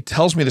 And so he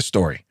tells me the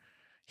story.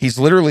 He's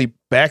literally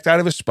backed out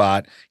of his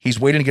spot. He's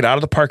waiting to get out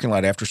of the parking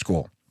lot after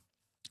school.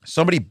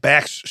 Somebody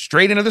backs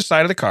straight into the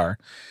side of the car.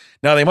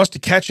 Now they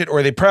must catch it,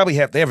 or they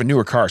have a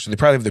newer car, so they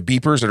probably have the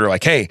beepers that are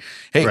like, hey,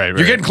 right.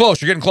 You're getting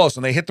close,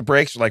 and they hit the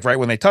brakes like right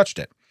when they touched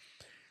it.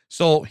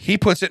 So he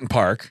puts it in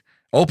park,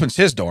 opens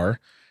his door,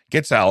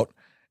 gets out,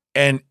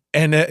 and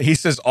he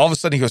says all of a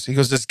sudden he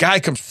goes, this guy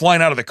comes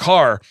flying out of the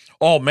car,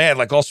 all mad,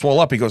 like all swole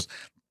up. He goes,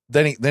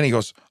 then he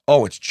goes,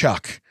 oh, it's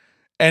Chuck,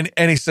 and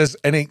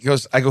he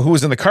goes, I go, who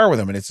was in the car with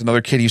him? And it's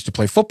another kid he used to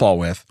play football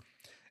with.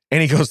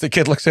 And he goes, the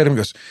kid looks at him and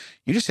goes,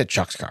 you just hit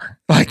Chuck's car.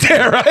 Like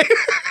that,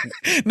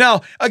 right?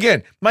 Now,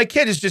 again, my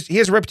kid he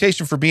has a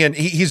reputation for being,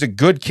 he's a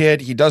good kid.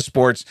 He does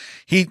sports.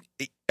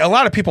 A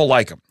lot of people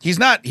like him. He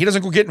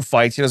doesn't go get in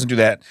fights. He doesn't do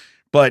that,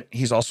 but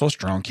he's also a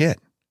strong kid.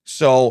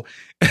 So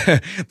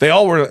they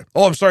all were,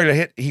 oh, I'm sorry to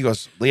hit. He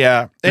goes,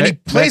 yeah. And he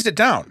plays it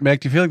down. Mac,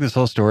 do you feel like this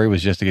whole story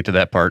was just to get to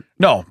that part?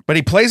 No, but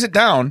he plays it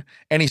down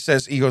and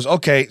he goes,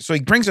 okay. So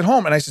he brings it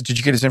home. And I said, did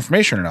you get his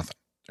information or nothing?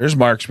 There's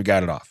marks. We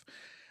got it off.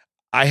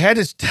 I had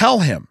to tell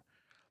him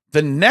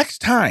the next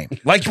time,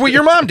 like what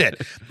your mom did,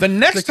 the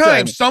next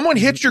time someone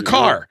hits your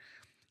car,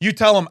 you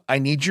tell them, I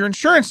need your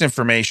insurance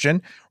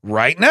information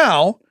right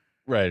now.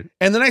 Right.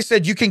 And then I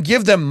said, you can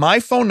give them my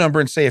phone number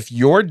and say, if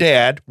your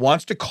dad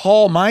wants to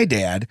call my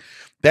dad,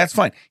 that's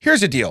fine. Here's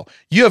the deal.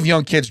 You have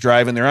young kids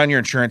driving. They're on your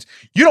insurance.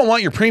 You don't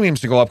want your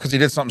premiums to go up because he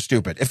did something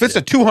stupid. If it's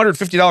a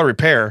 $250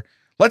 repair,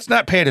 let's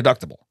not pay a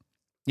deductible.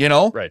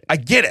 Right. I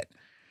get it.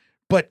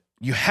 But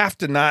you have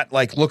to not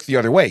look the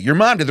other way. Your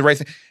mom did the right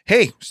thing.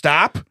 Hey,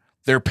 stop.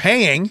 They're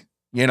paying,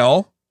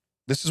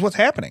 this is what's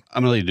happening.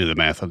 I'm going to let you do the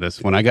math on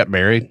this. When I got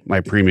married,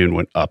 my premium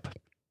went up.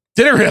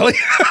 Did it really?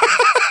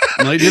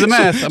 I'm going to do the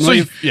math.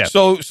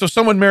 So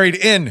someone married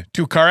in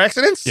 2 car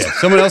accidents? Yeah.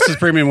 Someone else's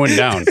premium went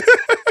down.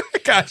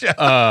 Gotcha.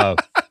 I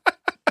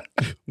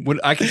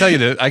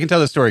can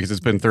tell the story because it's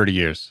been 30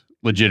 years,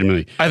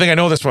 legitimately. I think I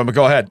know this one, but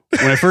go ahead.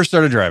 When I first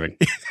started driving.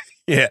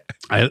 Yeah.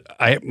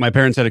 My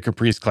parents had a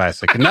Caprice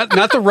Classic, and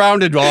not the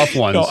rounded off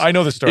ones. No, I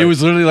know the story. It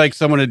was literally like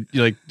someone had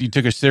you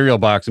took a cereal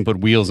box and put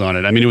wheels on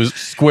it. I mean, it was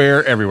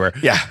square everywhere.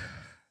 Yeah.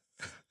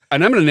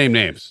 And I'm going to name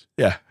names.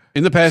 Yeah.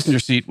 In the passenger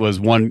seat was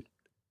one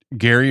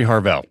Gary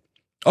Harvell.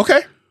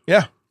 Okay.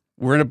 Yeah.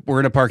 we're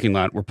in a parking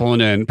lot. We're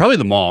pulling in, probably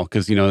the mall,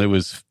 because it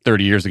was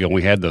 30 years ago when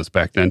we had those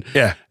back then.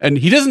 Yeah. And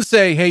he doesn't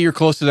say, "Hey, you're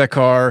close to that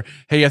car.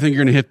 Hey, I think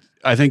you're gonna hit.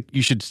 I think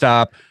you should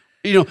stop."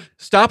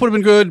 Stop would have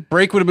been good.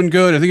 Brake would have been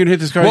good. I think you're gonna hit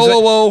this car.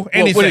 Whoa.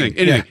 Anything.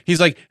 Yeah. He's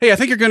like, "Hey, I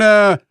think you're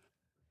gonna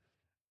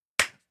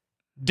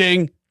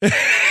ding."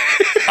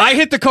 I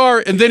hit the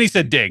car, and then he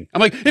said ding. I'm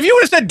like, if you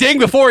would have said ding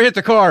before I hit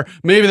the car,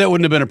 maybe that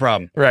wouldn't have been a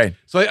problem. Right.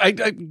 So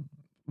I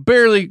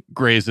barely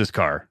grazed this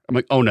car. I'm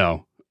like, oh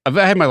no. I've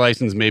had my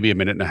license maybe a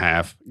minute and a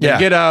half. Yeah.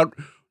 Get out.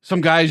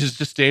 Some guy's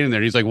just standing there.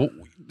 And he's like, well,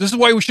 this is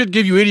why we should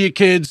give you idiot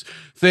kids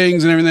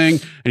things and everything.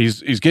 And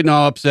he's getting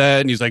all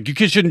upset. And he's like, you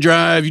kids shouldn't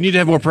drive. You need to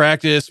have more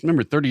practice.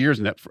 Remember, 30 years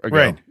ago.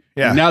 Right.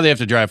 Yeah. And now they have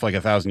to drive for like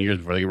 1,000 years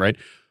before they get right.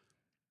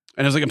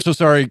 And I was like, I'm so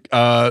sorry.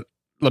 Let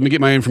me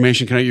get my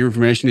information. Can I get your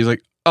information? He's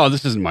like, oh,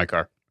 this isn't my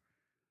car.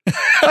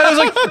 I was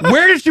like,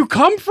 where did you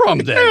come from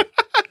then?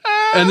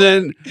 And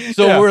then,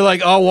 we're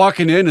like all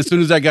walking in. As soon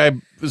as that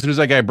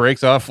guy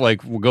breaks off,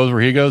 like goes where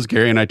he goes,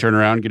 Gary and I turn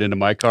around, get into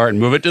my car, and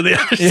move it to the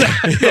other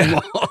side of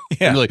the mall.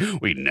 Yeah. And like,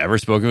 we never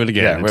spoke of it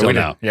again until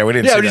now. Yeah, we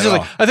didn't. Yeah, he's just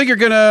like, I think you're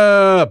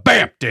gonna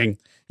bam ding.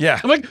 Yeah,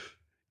 I'm like,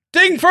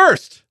 ding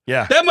first.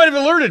 Yeah, that might have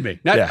alerted me.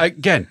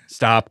 Again,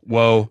 stop.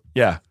 Whoa.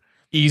 Yeah,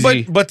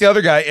 easy. But the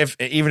other guy,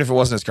 even if it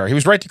wasn't his car, he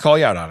was right to call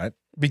you out on it.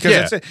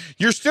 Because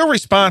you're still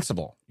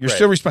responsible. You're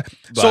still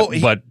responsible.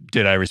 But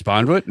did I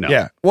respond to it? No.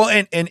 Yeah. Well,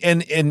 and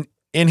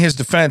in his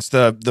defense,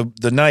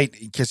 the night,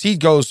 because he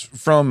goes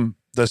from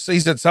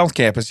he's at South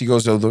Campus, he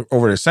goes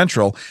over to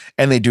Central,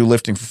 and they do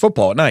lifting for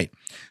football at night.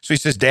 So he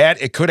says, Dad,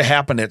 it could have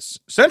happened at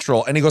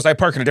Central. And he goes, I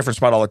park in a different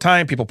spot all the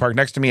time. People park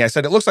next to me. I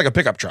said, it looks like a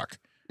pickup truck.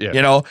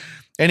 Yeah.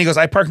 And he goes,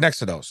 I park next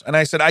to those. And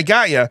I said, I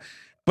got you.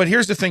 But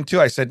here's the thing too.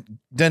 I said,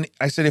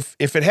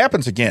 if it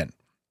happens again,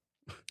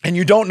 and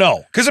you don't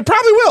know, because it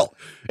probably will.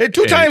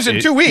 Two times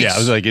in 2 weeks. Yeah, I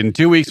was like, in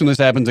 2 weeks when this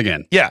happens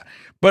again. Yeah.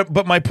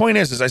 But my point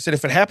is I said,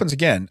 if it happens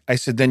again, I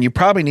said, then you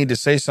probably need to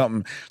say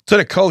something to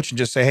the coach and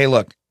just say, hey,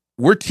 look,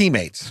 we're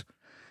teammates.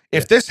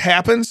 If this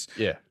happens,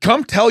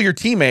 come tell your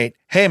teammate,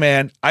 hey,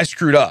 man, I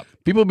screwed up.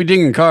 People be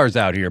dinging cars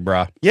out here,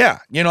 brah. Yeah.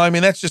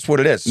 That's just what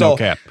it is. So, no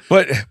cap.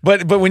 But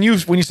when you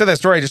said that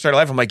story, I just started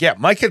laughing. I'm like, yeah,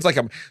 my kid's like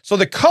him. So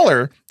the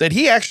color that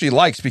he actually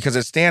likes, because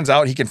it stands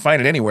out, he can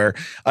find it anywhere.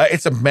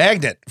 It's a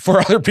magnet for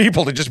other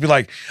people to just be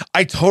like,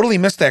 I totally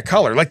missed that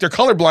color. Like they're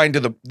colorblind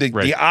to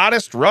the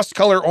oddest rust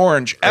color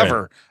orange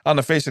ever on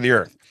the face of the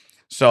earth.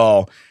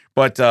 So,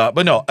 but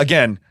no,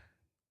 again,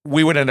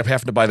 we would end up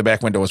having to buy the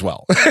back window as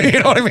well. You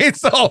know what I mean?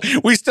 So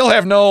we still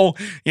have no,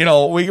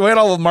 we had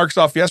all the marks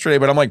off yesterday,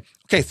 but I'm like,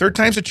 okay, third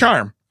time's a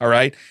charm. All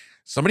right.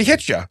 Somebody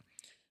hits you.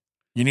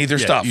 You need their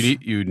stuff.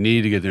 You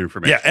need to get their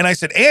information. Yeah. And I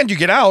said, and you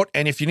get out,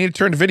 and if you need to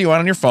turn the video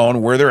on your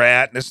phone, where they're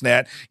at, this and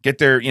that, get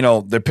their,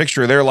 the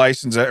picture of their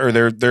license or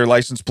their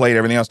license plate,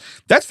 everything else,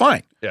 that's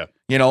fine. Yeah.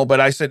 But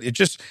I said,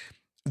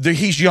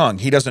 he's young.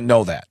 He doesn't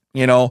know that,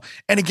 and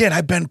again,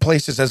 I've been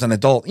places as an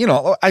adult,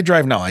 I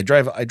drive now. I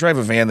drive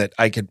a van that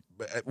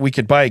we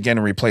could buy again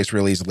and replace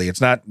real easily.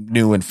 It's not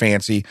new and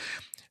fancy.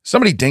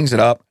 Somebody dings it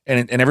up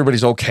and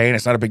everybody's okay. And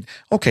it's not a big,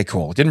 okay,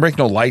 cool. It didn't break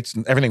no lights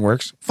and everything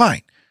works.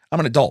 Fine. I'm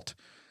an adult,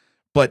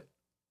 but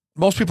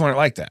most people aren't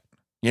like that.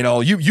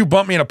 You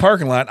bump me in a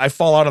parking lot, I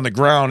fall out on the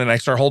ground and I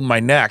start holding my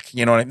neck.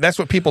 That's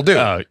what people do.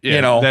 That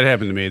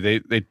happened to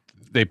me.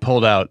 They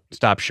pulled out,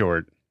 stopped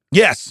short.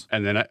 Yes.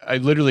 And then I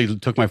literally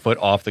took my foot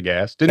off the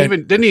gas. Didn't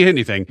even hit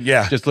anything.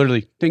 Yeah. Just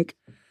literally think.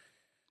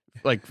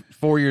 Like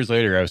 4 years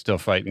later, I was still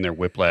fighting their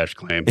whiplash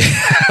claim.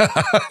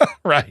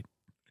 Right.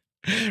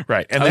 And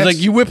I was like,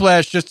 you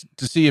whiplash just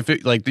to see if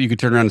it, like, you could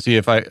turn around and see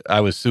if I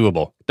was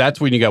suable.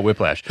 That's when you got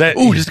whiplash.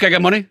 This guy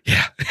got money?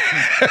 Yeah.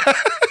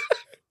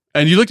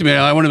 And you looked at me and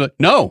I wanted to,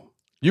 no,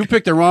 you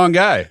picked the wrong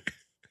guy.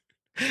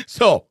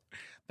 So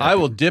I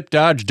will dip,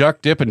 dodge,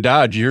 duck, dip, and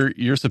dodge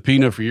your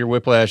subpoena for your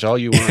whiplash all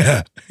you want.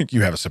 Yeah.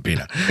 You have a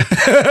subpoena.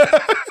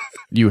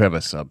 You have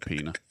a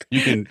subpoena.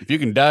 If you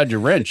can dodge a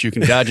wrench, you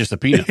can dodge a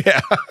subpoena.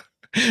 Yeah.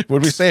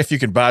 Would we say if you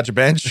can dodge a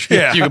bench?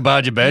 Yeah. You can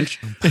dodge a bench.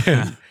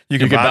 You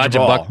can dodge a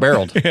buck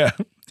barreled. Yeah.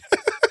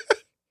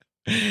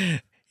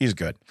 He's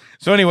good.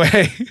 So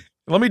anyway,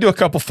 let me do a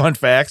couple fun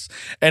facts.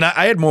 And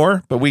I had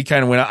more, but we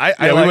kind of went.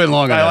 We went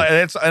long on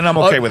that. And I'm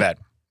okay with that.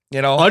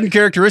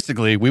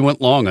 Uncharacteristically, we went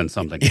long on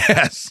something.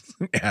 Yes.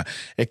 Yeah.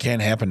 It can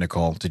happen,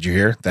 Nicole. Did you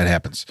hear? That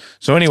happens.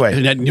 So anyway.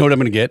 You know what I'm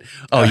going to get?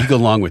 Oh, you go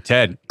along with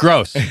Ted.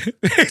 Gross.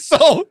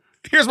 So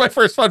here's my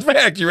first fun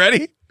fact. You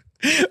ready?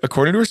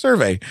 According to a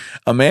survey,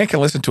 a man can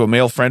listen to a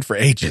male friend for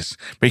ages,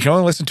 but he can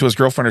only listen to his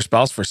girlfriend or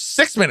spouse for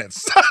 6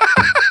 minutes.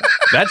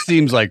 That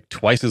seems like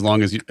twice as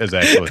long as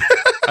actually.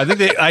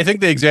 I think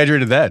they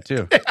exaggerated that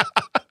too.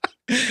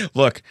 Yeah.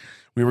 Look,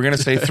 we were going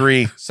to say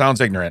 3. Sounds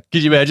ignorant.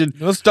 Could you imagine?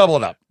 Let's double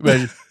it up.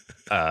 Imagine.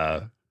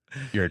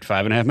 You're at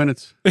 5.5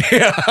 minutes.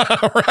 Yeah,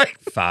 right.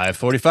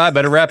 5:45.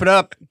 Better wrap it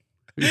up.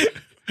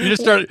 You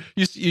just start.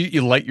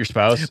 You light your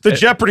spouse. The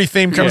Jeopardy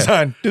theme comes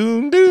on.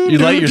 Doom, doom, you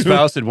light doom, your doom.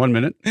 spouse in 1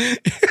 minute.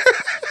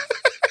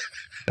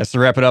 That's the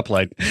wrap it up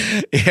light.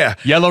 Yeah.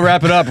 Yellow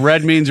wrap it up.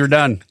 Red means you're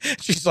done.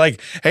 She's like,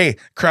 hey,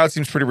 crowd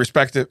seems pretty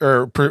receptive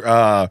to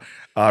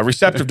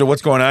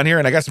what's going on here,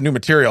 and I got some new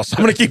material, so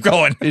I'm going to keep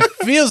going. It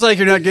feels like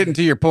you're not getting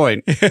to your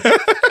point,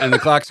 and the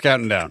clock's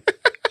counting down.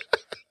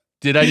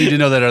 Did I need to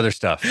know that other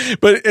stuff?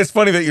 But it's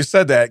funny that you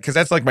said that, because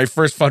that's like my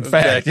first fun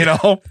fact, you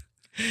know?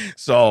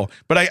 So,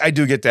 but I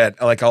do get that.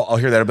 Like, I'll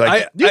hear that. I'll be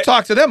like, you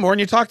talk to them more than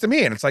you talk to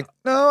me. And it's like,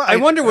 no, I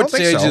wonder what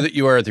stage so. that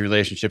you are at the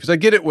relationship. Because I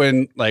get it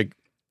when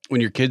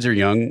your kids are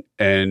young,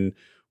 and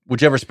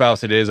whichever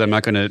spouse it is, I'm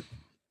not gonna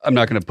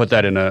put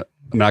that in a.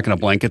 I'm not gonna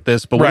blanket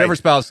this, but whatever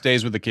spouse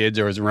stays with the kids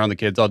or is around the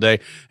kids all day,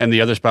 and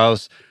the other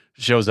spouse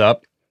shows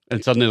up,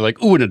 and suddenly they're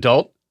like, ooh, an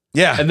adult.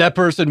 Yeah. And that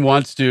person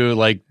wants to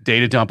like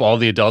data dump all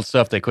the adult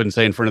stuff they couldn't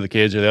say in front of the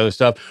kids or the other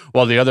stuff,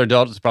 while the other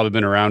adult has probably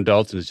been around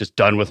adults and is just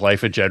done with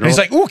life in general. And he's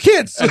like, ooh,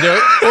 kids. Or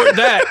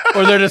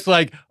they're just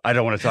like, I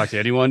don't want to talk to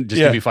anyone. Just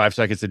give me 5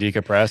 seconds to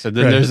decompress. And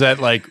then there's that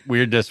like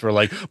weirdness where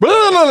like, blah,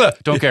 blah, blah, blah,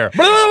 don't care.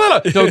 Blah,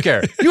 blah, blah, don't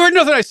care. You heard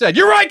nothing I said.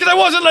 You're right, because I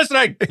wasn't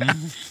listening.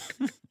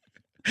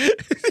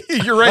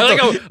 You're right.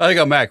 I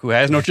think Mac, who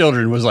has no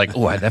children, was like,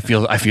 "Oh, I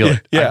feel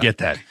it. Yeah. I get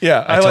that.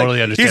 Yeah, I totally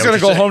understand." He's going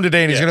to go home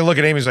today, and he's going to look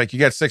at Amy. He's like, "You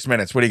got 6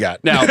 minutes. What do you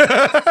got?"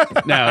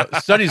 Now,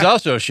 studies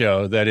also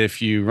show that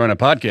if you run a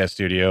podcast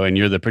studio and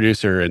you're the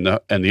producer and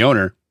the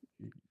owner,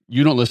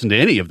 you don't listen to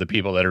any of the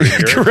people that are in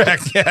here.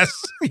 Correct. Yes.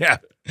 Yeah.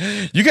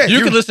 You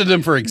can listen to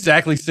them for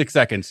exactly 6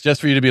 seconds just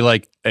for you to be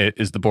like, hey,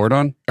 "Is the board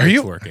on? Are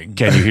you working?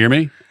 Can you hear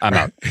me? I'm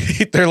out."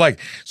 They're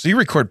like, "So you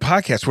record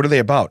podcasts? What are they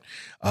about?"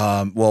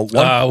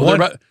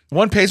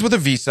 One pays with a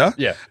Visa.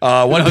 Yeah.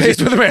 One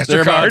pays with a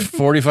They're about MasterCard.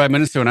 45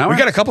 minutes to an hour. We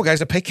got a couple guys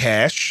that pay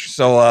cash.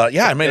 So,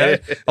 yeah, I mean,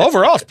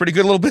 overall, it's a pretty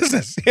good little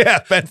business. Yeah,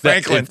 Ben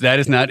Franklin. That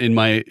is not in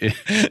my...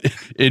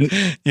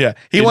 Yeah.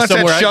 He wants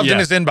that shoved in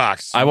his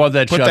inbox. I want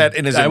that Put that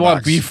in his inbox. I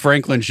want Beef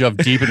Franklin shoved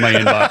deep in my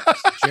inbox.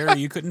 Jerry,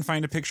 you couldn't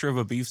find a picture of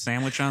a beef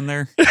sandwich on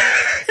there?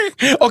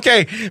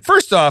 Okay,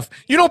 first off,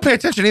 you don't pay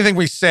attention to anything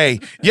we say,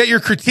 yet you're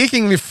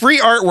critiquing the free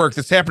artwork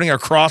that's happening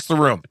across the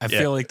room. I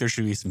feel like there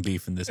should be some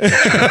beef in this picture.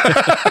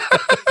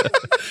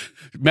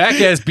 Mac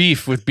has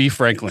beef with Beef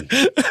Franklin.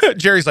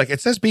 Jerry's like, it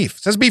says beef.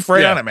 It says beef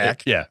right on it,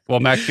 Mac. Yeah. Well,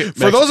 Mac.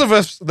 For those of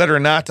us that are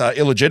not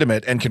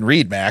illegitimate and can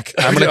read, Mac,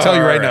 I'm going to tell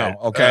you right now,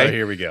 okay?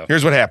 Here we go.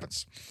 Here's what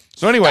happens.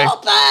 So anyway.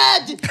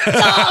 Stupid!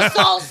 You're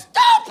so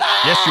stupid!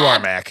 Yes, you are,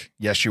 Mac.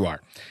 Yes, you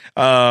are.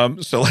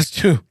 So let's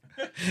do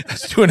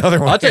another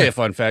one. I'll tell you a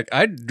fun fact.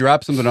 I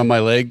dropped something on my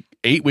leg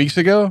 8 weeks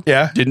ago.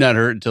 Yeah. Did not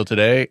hurt until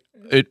today.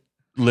 It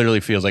literally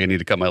feels like I need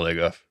to cut my leg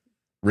off.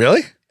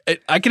 Really?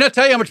 I cannot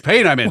tell you how much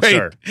pain I'm in,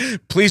 sir.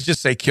 Please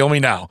just say kill me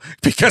now,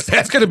 because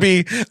that's going to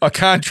be a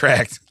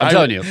contract. I'm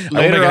telling you.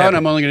 Later on,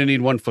 I'm only going to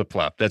need one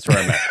flip-flop. That's where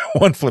I'm at.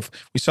 One flip.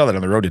 We saw that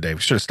on the road today.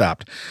 We should have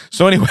stopped.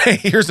 So anyway,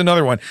 here's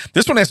another one.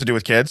 This one has to do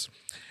with kids.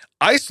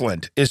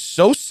 Iceland is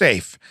so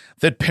safe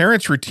that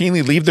parents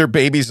routinely leave their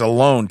babies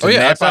alone to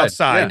nap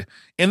outside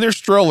in their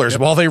strollers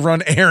while they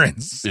run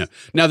errands. Yeah.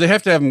 Now, they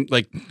have to have them,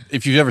 like,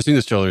 if you've ever seen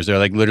the strollers, they're,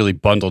 like, literally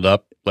bundled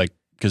up, like,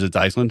 because it's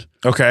Iceland.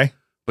 Okay.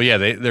 But yeah,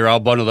 they're all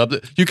bundled up.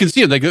 You can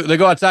see them. They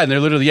go outside and they're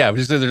literally they're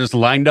just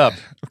lined up.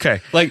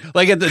 Okay, like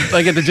at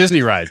the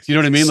Disney rides. You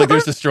know what I mean? Like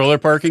there's the stroller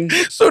parking.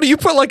 So do you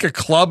put like a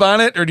club on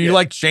it, or do you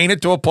like chain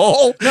it to a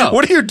pole? No.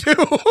 What do you do?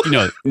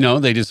 No.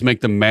 They just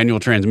make them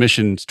manual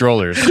transmission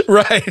strollers.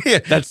 Right. Yeah.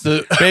 That's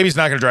the baby's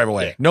not going to drive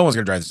away. No one's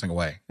going to drive this thing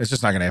away. It's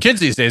just not going to happen. Kids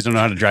these days don't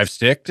know how to drive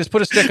stick. Just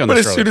put a stick on the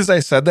the stroller. stroller. But as soon as I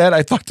said that,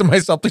 I thought to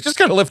myself, they just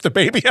got to lift the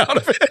baby out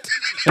of it.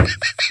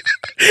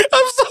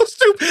 I'm so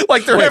stupid.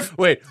 Like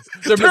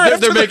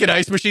they're making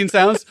ice machine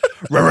sounds.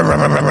 No,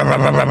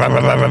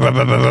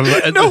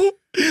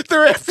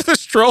 they're after the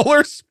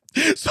strollers.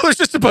 So there's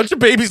just a bunch of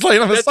babies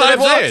laying on the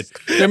sidewalk.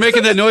 They're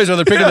making that noise while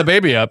they're picking the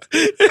baby up,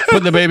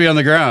 putting the baby on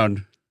the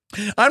ground.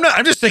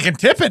 I'm just thinking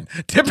tipping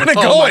and going.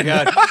 Oh my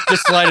God.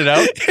 Just slide it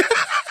out.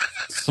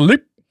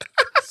 Sleep.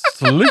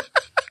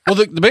 Well,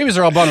 the babies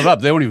are all bundled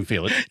up. They won't even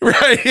feel it.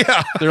 Right,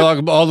 yeah. They're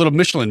all little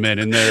Michelin men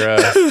in their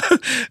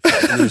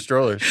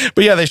strollers.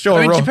 But yeah, they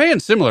show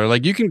Japan's similar.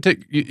 Like you can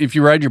take, if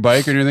you ride your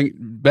bike or anything,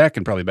 Beck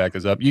can probably back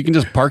this up. You can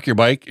just park your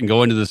bike and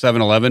go into the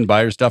 7-Eleven,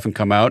 buy your stuff and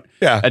come out.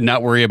 Yeah. And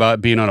not worry about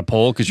being on a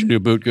pole because you're new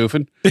boot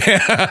goofing.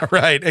 Yeah,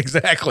 right.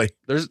 Exactly.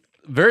 There's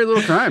very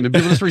little crime.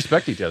 People just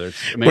respect each other.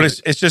 But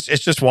it's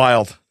just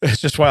wild. It's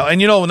just wild. And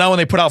now when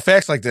they put out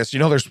facts like this,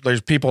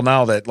 there's people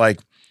now that like,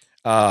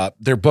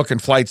 they're booking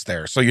flights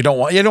there, so you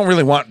don't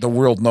really want the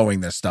world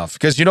knowing this stuff,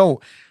 because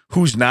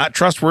who's not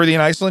trustworthy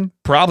in Iceland?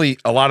 Probably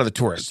a lot of the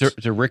tourists.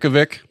 To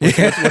Reykjavik. What's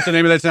the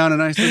name of that town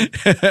in Iceland?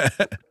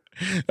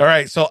 All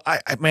right, so I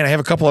have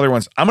a couple other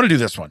ones. I'm going to do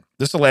this one.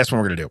 This is the last one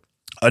we're going to do.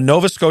 A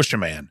Nova Scotia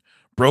man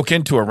broke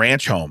into a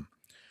ranch home,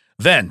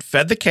 then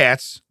fed the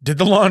cats, did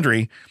the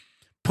laundry,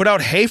 put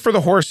out hay for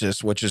the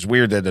horses, which is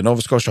weird that the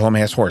Nova Scotia home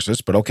has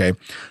horses, but okay.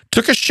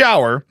 Took a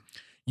shower,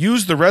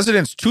 used the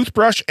resident's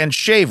toothbrush and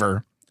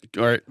shaver.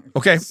 All right.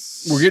 Okay.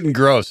 We're getting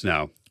gross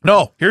now.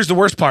 No, here's the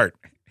worst part.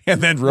 And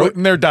then wrote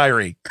in their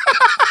diary.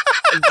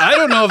 I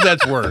don't know if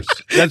that's worse.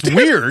 That's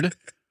weird.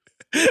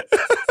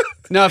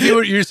 Now, if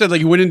you said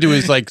like you went into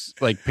his like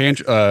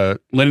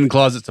linen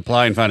closet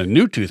supply and found a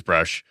new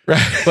toothbrush,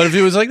 Right. But if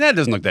he was like, that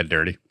doesn't look that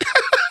dirty.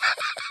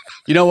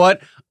 You know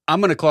what? I'm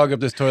going to clog up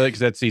this toilet because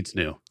that seat's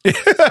new.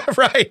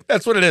 Right.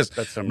 That's what it is.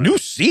 That's New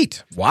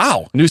seat.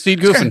 Wow. New seat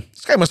goofing.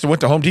 This guy must have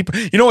went to Home Depot.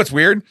 You know what's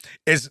weird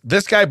is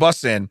this guy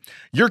busts in.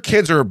 Your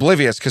kids are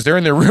oblivious because they're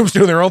in their rooms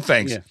doing their own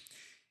things. Yeah.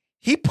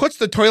 He puts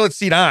the toilet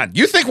seat on.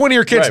 You think one of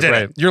your kids did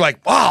it. You're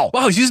like, wow.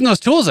 Wow, he's using those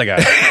tools I got.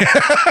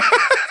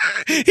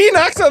 He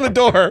knocks on the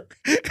door.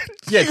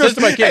 Yeah, He goes,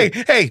 to my kid.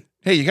 Hey,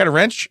 you got a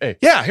wrench? Hey.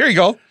 Yeah, here you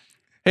go.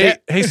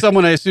 Hey,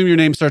 someone, I assume your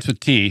name starts with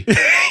T.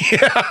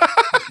 Yeah.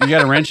 You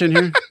got a wrench in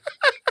here?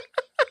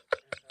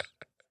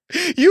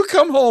 You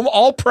come home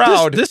all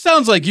proud. This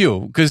sounds like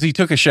you because he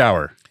took a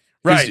shower.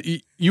 'Cause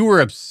Right. You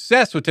were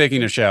obsessed with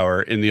taking a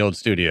shower in the old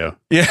studio.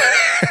 Yeah,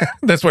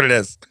 that's what it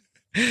is.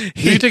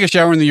 You take a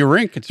shower in the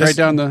rink. It's right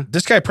down the.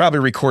 This guy probably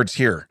records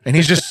here, and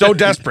he's just so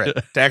desperate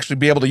to actually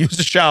be able to use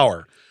the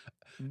shower.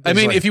 I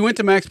mean, if you went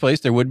to Mac's place,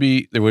 there would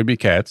be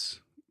cats,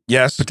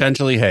 Yes,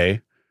 potentially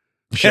hay,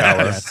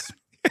 shower. Yes.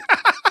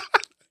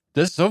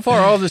 So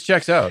far, all of this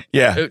checks out.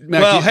 Yeah.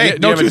 Mac, Well, do hey, you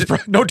no have a-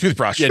 toothbrush. No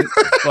toothbrush. Yeah,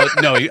 well,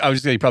 no, I was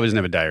just saying he probably doesn't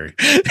have a diary.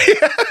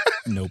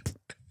 Nope.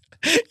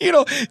 You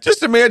know,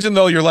 just imagine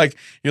though. You're like,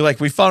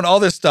 we found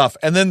all this stuff,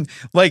 and then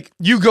like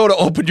you go to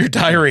open your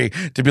diary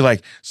to be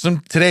like,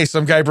 today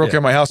some guy broke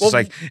in my house. It's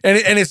like, and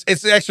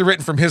it's actually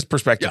written from his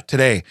perspective. Yeah.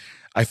 Today,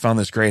 I found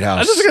this great house.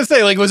 I was just gonna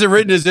say, like, was it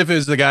written as if it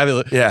was the guy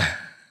that? Yeah.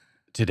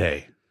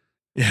 Today,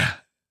 Yeah.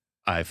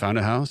 I found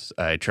a house.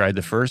 I tried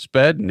the first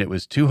bed and it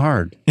was too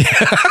hard.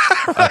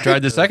 I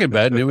tried the second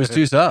bed and it was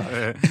too soft.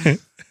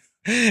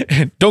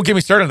 Don't get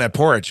me started on that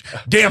porridge.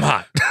 Damn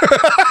hot.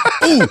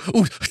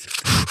 Ooh.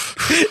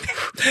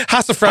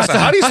 Hassafressa.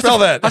 How do you spell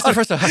that?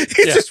 Hassafressa.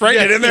 He's just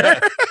writing it in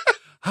there.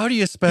 How do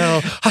you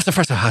spell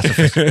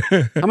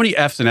Hassafressa? How many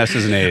F's and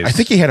S's and A's? I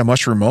think he had a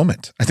mushroom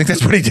moment. I think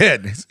that's what he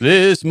did.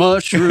 This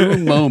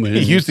mushroom moment.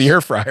 He used the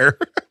air fryer.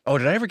 Oh,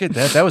 did I ever get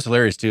that? That was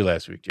hilarious too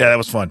last week. Yeah, that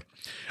was fun.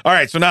 All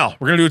right, so now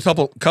we're gonna do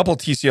a couple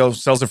TCO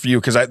sells it for you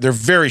because they're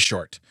very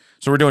short.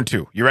 So we're doing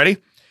two. You ready?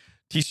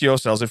 TCO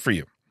sells it for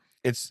you.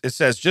 It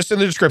says just in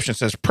the description, it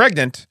says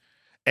pregnant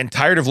and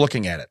tired of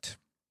looking at it.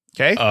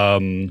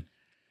 Okay.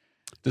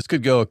 This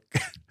could go.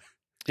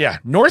 Yeah,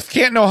 North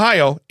Canton,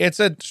 Ohio. It's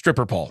a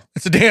stripper pole.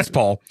 It's a dance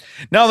pole.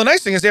 Now the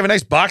nice thing is they have a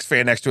nice box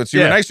fan next to it, so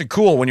you're nice and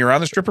cool when you're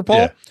on the stripper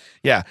pole.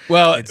 Yeah.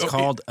 Well, It's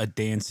called a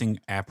dancing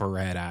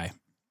apparatus.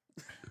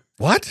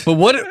 What? But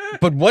what?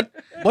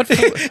 Did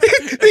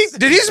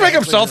he just make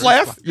himself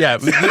laugh? Yeah.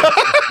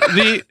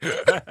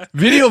 The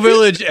Video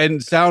Village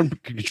and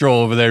sound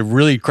control over there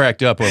really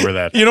cracked up over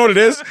that. You know what it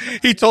is?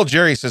 He told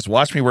Jerry, he says,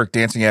 watch me work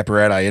dancing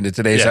apparatus into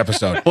today's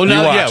episode. Well,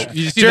 now, you watch.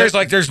 you see Jerry's that-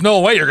 like, there's no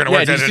way you're going to work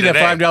Did that you see into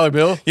that today. $5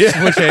 bill?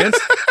 Yeah. Switch hands.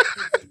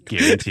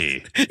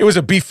 Guarantee. It was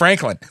a beef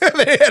Franklin.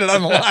 They had it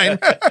on the line.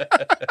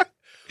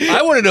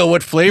 I want to know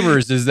what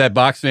flavors is that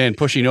box fan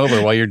pushing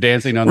over while you're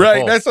dancing on the Right.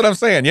 pole. That's what I'm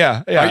saying.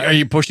 Yeah. Are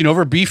you pushing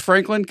over beef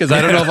Franklin? Because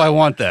I don't know if I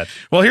want that.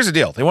 Well, here's the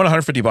deal. They want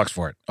 $150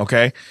 for it.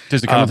 Okay.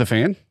 Does it come with a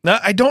fan? No,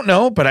 I don't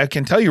know, but I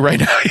can tell you right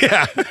now.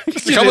 Yeah.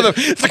 Does it come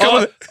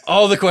with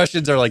All the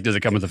questions are like, does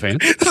it come with a fan?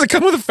 does it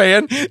come with a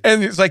fan?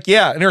 And it's like,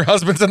 yeah. And her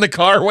husband's in the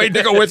car waiting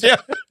to go with you.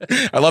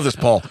 I love this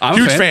Paul. I'm a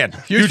Huge fan.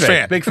 Huge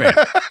fan. Big fan.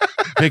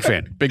 Big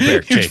fan. Big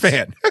bear. Huge Chase.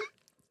 fan.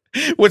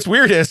 What's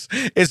weird is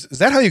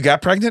that how you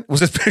got pregnant?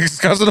 Was it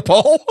because of the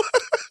pole?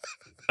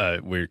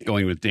 We're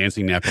going with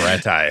dancing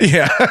apparatus.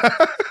 Yeah.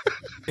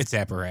 It's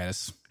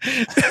apparatus.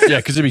 Yeah,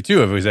 because it'd be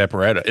two if it was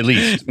apparatus, at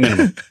least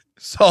minimum.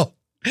 So, all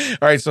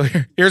right. So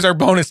here's our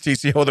bonus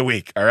TCO of the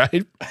week. All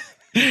right.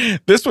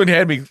 This one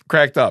had me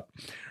cracked up.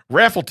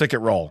 Raffle ticket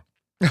roll.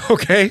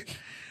 Okay.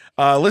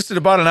 Listed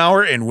about an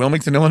hour in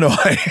Wilmington,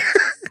 Illinois.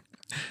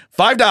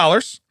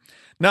 $5.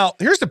 Now,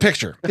 here's the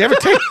picture. They have a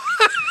tape.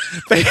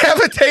 They have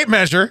a tape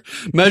measure.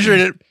 Measuring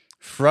it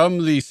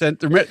from the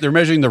center. They're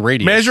measuring the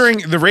radius. Measuring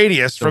the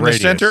radius from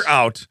radius. the center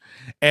out.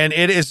 And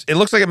it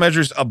looks like it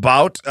measures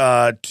about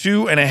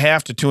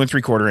 2.5 to 2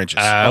 3/4 inches.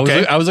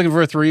 Okay. I was looking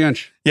for a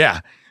 3-inch.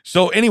 Yeah.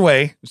 So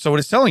anyway, so what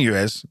it's telling you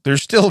is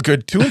there's still a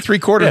good 2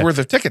 3/4 worth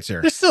of tickets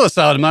here. There's still a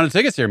solid amount of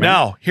tickets here, man.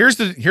 Now, here's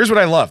what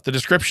I love. The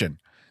description.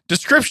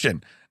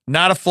 Description,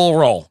 not a full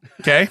roll.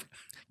 Okay.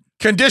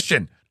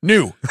 Condition,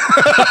 new.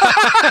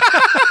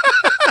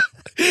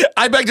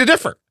 I beg to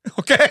differ.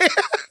 Okay.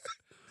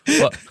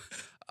 Well,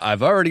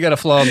 I've already got a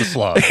flaw in the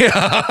slaw.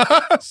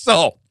 Yeah.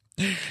 So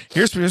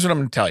here's what I'm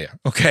going to tell you.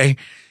 Okay.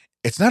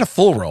 It's not a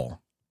full roll,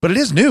 but it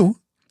is new.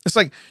 It's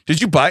like,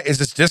 is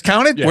this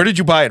discounted? Yeah. Where did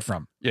you buy it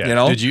from? Yeah. You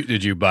know?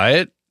 Did you buy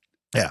it?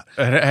 Yeah.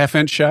 A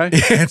half-inch shy?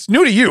 It's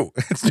new to you.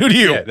 It's new to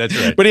you. Yeah, that's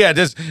right. But yeah,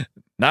 just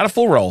not a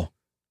full roll.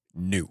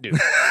 New.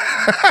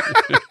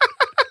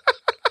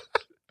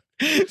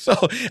 So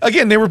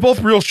again, they were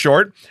both real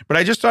short, but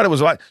I just thought it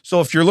was a lot.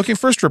 So if you're looking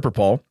for a stripper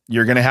pole,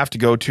 you're going to have to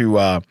go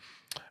to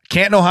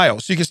Canton, Ohio.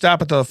 So you can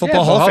stop at the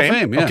Football Hall of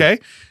Fame. Yeah. Okay.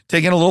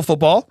 Take in a little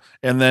football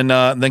and then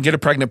get a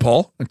pregnant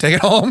pole and take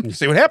it home and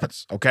see what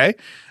happens. Okay.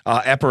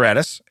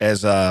 Apparatus,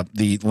 as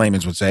the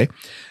layman's would say.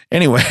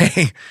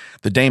 Anyway,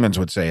 the Damons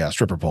would say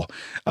stripper pole.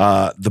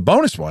 The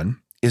bonus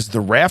one is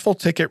the raffle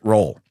ticket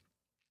roll.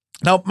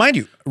 Now, mind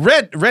you,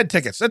 red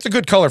tickets. That's a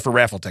good color for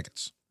raffle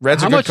tickets.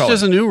 Red's how a good much color.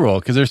 does a new roll?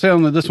 Because they're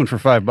selling this one for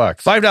 $5.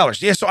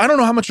 $5. Yeah, so I don't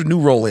know how much a new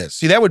roll is.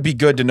 See, that would be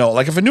good to know.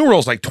 Like if a new roll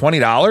is like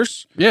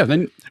 $20. Yeah,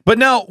 then. But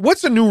now,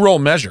 what's a new roll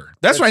measure?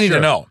 That's what I need to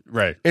know.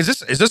 Right. Is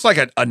this like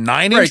a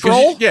 9-inch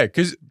roll?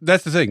 Because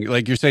that's the thing.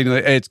 Like you're saying,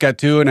 like, hey, it's got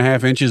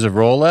 2.5 inches of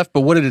roll left,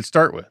 but what did it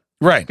start with?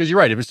 Right. Because you're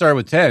right. If it started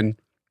with 10,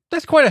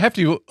 that's quite a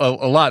hefty a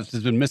lot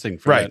that's been missing.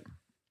 From right. That.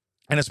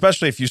 And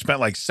especially if you spent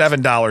like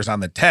 $7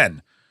 on the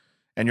 10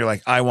 and you're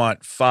like, I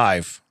want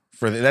 5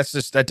 for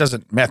that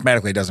doesn't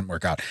mathematically doesn't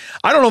work out.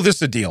 I don't know if this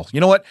is a deal.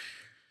 You know what?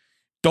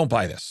 Don't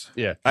buy this.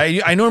 Yeah.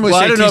 I normally say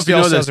I don't know if you TCL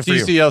know sells this. it for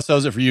you. TCL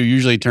sells it for you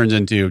usually turns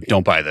into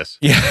don't buy this.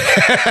 Yeah.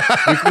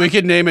 we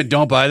could name it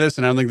don't buy this,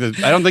 and I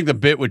don't think the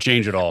bit would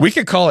change at all. We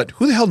could call it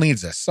who the hell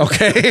needs this?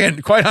 Okay.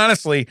 And quite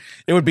honestly,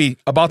 it would be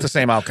about the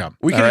same outcome.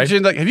 We could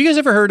change, like, have you guys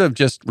ever heard of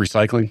just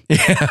recycling?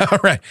 Yeah,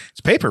 right. It's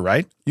paper,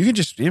 right? You can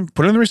just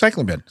put it in the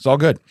recycling bin. It's all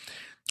good.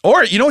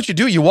 Or you know what you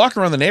do? You walk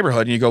around the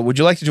neighborhood and you go, would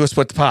you like to do a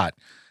split the pot?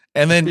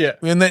 And then,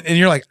 and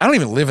you're like, I don't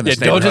even live in this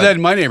neighborhood. Don't do that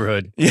in my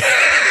neighborhood. Yeah.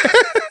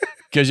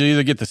 Because you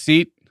either get the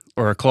seat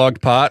or a clogged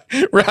pot.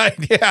 Right,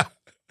 yeah.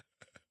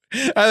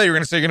 I thought you were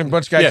going to say you're going to have a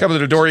bunch of guys come to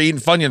the door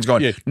eating Funyuns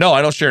going, no,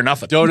 I don't share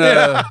nothing. Don't do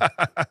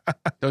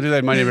that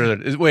in my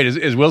neighborhood.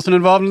 Is Wilson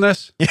involved in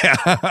this? Yeah.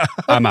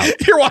 I'm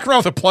out. You're walking around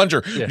with a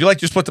plunger. Yeah. Would you like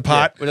to split the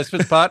pot? Would I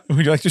split the pot?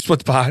 Would you like to split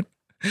the pot?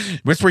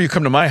 That's where you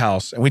come to my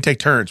house and we take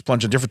turns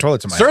plunging different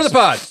toilets in my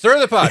house. Stir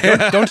the pot.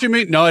 Don't you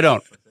mean? No, I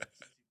don't.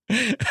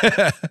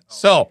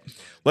 So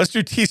let's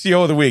do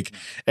TCO of the week.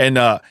 And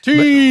TCO.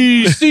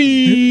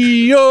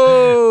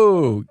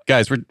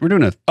 Guys, we're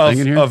doing a thing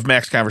in here. Of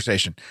Max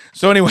conversation.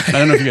 So anyway. I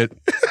don't know if you get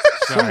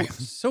Sorry.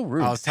 so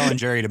rude. I was telling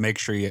Jerry to make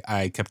sure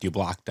I kept you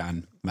blocked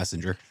on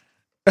Messenger.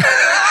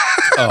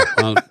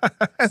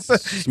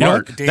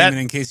 Smart. Damon,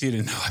 in case you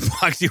didn't know, I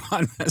blocked you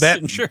on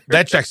Messenger.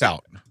 That checks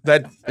out.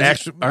 That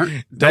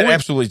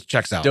absolutely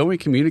checks out. Don't we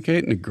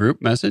communicate in a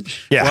group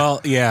message? Yeah.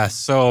 Well, yeah.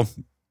 So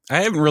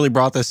I haven't really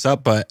brought this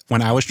up, but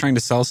when I was trying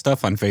to sell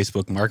stuff on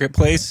Facebook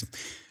Marketplace,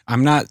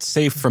 I'm not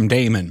safe from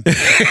Damon. Dude.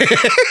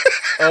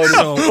 Floods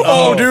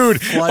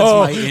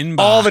my inbox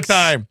all the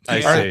time.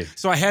 I see.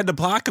 So I had to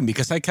block him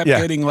because I kept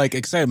getting like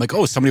excited. I'm like,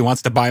 oh, somebody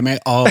wants to buy my.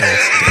 Oh,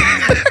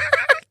 it's Damon.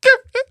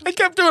 I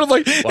kept doing it. I'm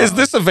like, is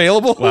this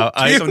available? Wow.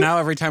 So now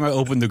every time I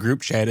open the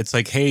group chat, it's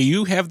like, hey,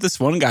 you have this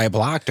one guy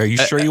blocked. Are you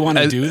sure you want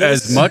to do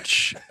this? As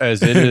much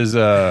as it is,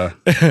 as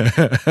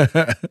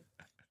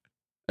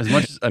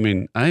much as, I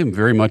mean, I am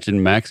very much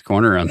in Mac's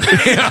corner on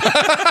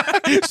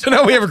that. So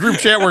now we have a group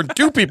chat where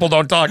 2 people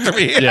don't talk to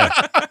me. Yeah.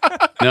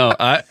 No,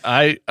 I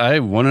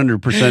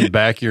 100%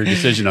 back your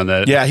decision on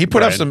that. Yeah, he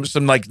put up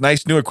some like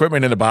nice new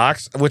equipment in a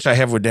box, which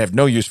would have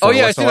no use for. Oh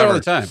yeah, whatsoever. I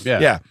see that all the time. Yeah.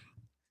 Yeah.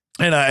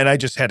 And I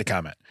just had to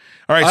comment.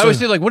 All right. I so, always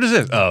say, like, what is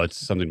this? Oh, it's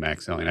something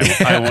Mac's selling.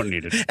 I won't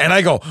need it. And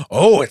I go,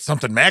 oh, it's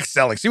something Mac's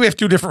selling. See, we have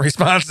 2 different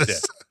responses. Yeah.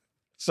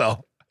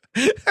 So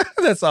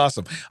that's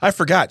awesome. I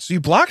forgot. So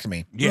you blocked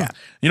me. Yeah.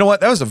 You know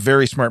what? That was a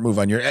very smart move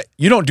on your.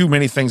 You don't do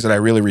many things that I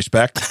really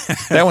respect.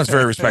 That one's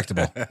very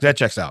respectable. That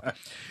checks out.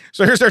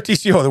 So here's our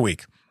TCO of the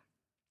week.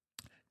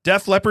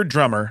 Def Leppard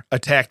drummer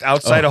attacked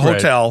outside a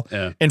hotel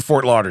in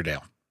Fort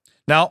Lauderdale.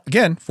 Now,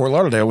 again, Fort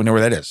Lauderdale, we know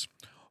where that is.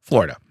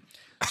 Florida.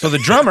 So the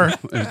drummer,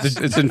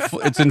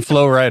 it's in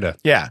Florida.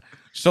 Yeah.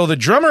 So the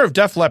drummer of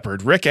Def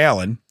Leppard, Rick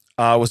Allen,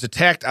 was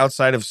attacked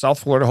outside of South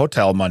Florida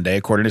Hotel Monday,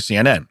 according to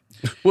CNN.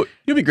 Well,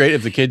 it'd be great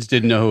if the kids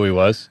didn't know who he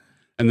was,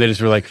 and they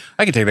just were like,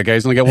 "I can take that guy.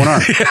 He's only got one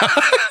arm."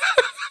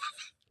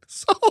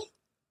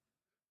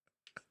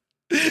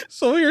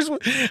 So here's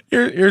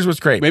what's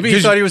great. Maybe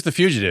he thought he was the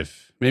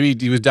fugitive. Maybe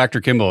he was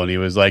Dr. Kimball, and he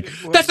was like,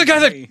 "That's the guy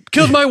that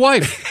killed my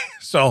wife."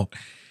 So.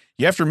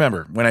 You have to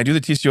remember, when I do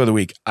the TCO of the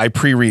week, I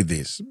pre-read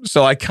these.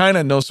 So I kind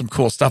of know some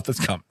cool stuff that's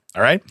come.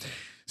 All right?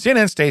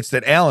 CNN states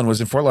that Allen was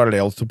in Fort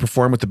Lauderdale to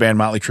perform with the band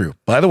Motley Crue.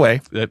 By the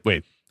way,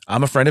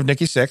 I'm a friend of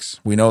Nikki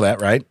Sixx. We know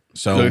that, right?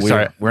 So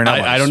we're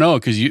not. I don't know,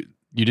 because you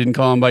didn't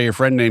call him by your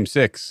friend named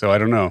Sixx, so I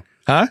don't know.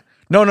 Huh?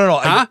 No.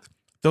 Huh?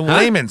 The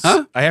layman's.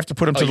 Huh? I have to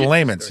put him to the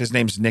layman's. His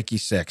name's Nikki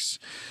Sixx.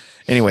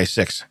 Anyway,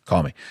 Sixx,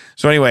 call me.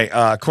 So anyway,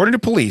 according to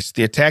police,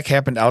 the attack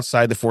happened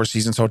outside the Four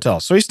Seasons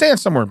Hotel. So he's staying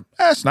somewhere.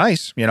 That's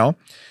nice, you know.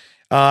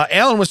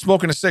 Allen was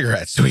smoking a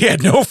cigarette, so he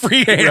had no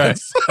free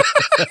hands.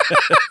 Right.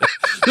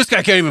 This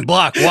guy can't even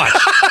block. Watch.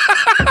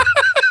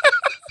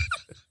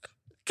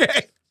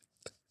 Okay.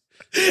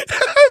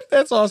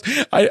 That's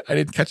awesome. I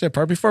didn't catch that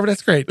part before, but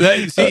that's great.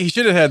 See, he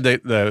should have had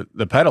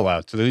the pedal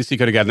out, so at least he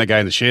could have gotten that guy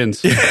in the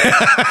shins.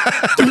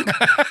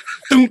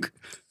 Dunk.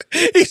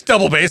 He's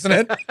double basing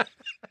it.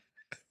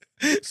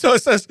 So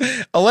it says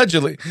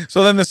allegedly.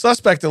 So then the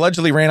suspect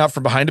allegedly ran out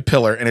from behind a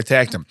pillar and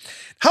attacked him.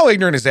 How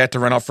ignorant is that to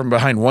run out from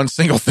behind one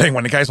single thing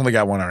when the guy's only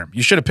got one arm?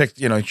 You should have picked,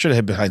 you should have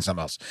hid behind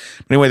something else.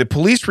 But anyway, the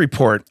police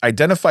report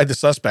identified the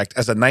suspect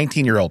as a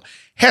 19-year-old.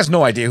 Has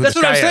no idea who this guy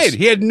is. That's what I'm saying.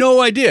 He had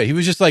no idea. He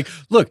was just like,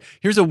 look,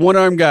 here's a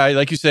one-armed guy,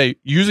 like you say,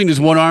 using his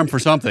one arm for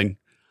something.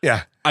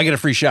 Yeah. I get a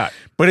free shot.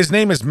 But his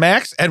name is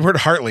Max Edward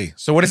Hartley.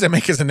 So what does that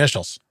make his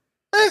initials?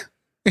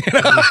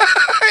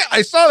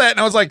 I saw that and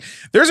I was like,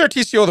 there's our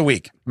TCO of the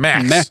week.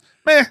 Max.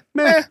 Meh.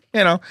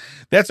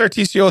 That's our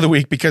TCO of the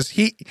week because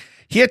he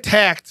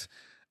attacked,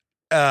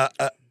 no,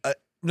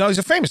 he's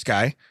a famous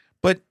guy,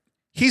 but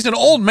he's an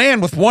old man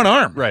with one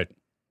arm. Right.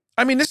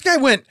 I mean, this guy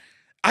went,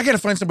 I got to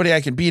find somebody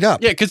I can beat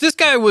up. Yeah, because this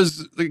guy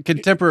was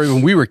contemporary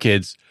when we were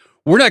kids.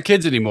 We're not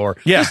kids anymore.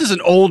 Yeah. This is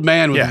an old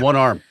man with one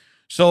arm.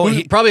 So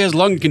he probably has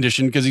lung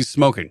condition because he's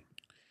smoking.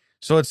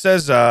 So it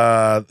says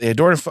they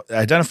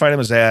identified him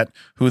as that,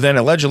 who then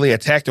allegedly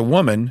attacked a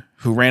woman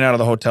who ran out of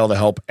the hotel to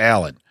help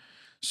Alan.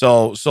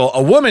 So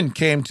a woman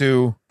came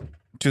to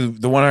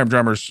the one-armed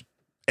drummer's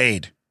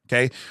aid.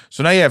 Okay,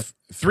 so now you have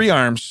 3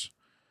 arms.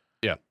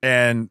 Yeah,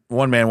 and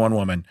one man, one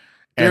woman.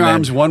 3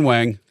 arms, one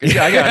wang.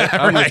 Yeah, I got it.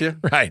 I'm right, with you.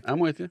 Right, I'm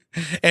with you.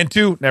 And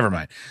 2. Never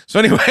mind. So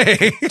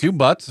anyway, 2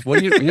 butts. What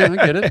do you? Yeah,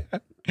 I get it.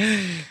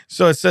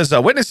 So it says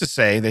witnesses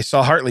say they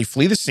saw Hartley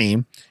flee the scene,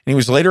 and he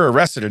was later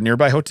arrested at a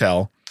nearby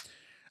hotel.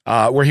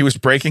 Where he was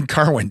breaking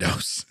car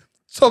windows.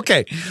 So,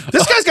 okay,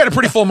 this guy's got a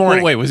pretty full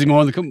morning. Wait, was he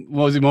mowing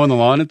the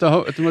lawn at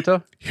the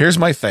motel? Here's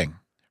my thing.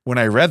 When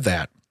I read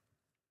that,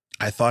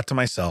 I thought to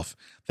myself,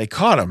 they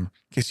caught him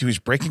because he was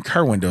breaking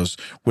car windows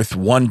with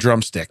 1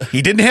 drumstick.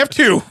 He didn't have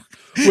 2.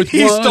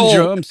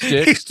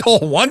 Drumstick. He stole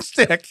 1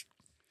 stick.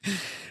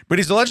 But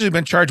he's allegedly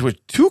been charged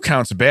with 2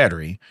 counts of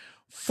battery,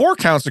 4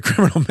 counts of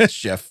criminal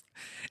mischief,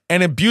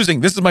 and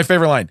abusing, this is my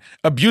favorite line,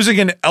 abusing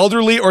an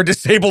elderly or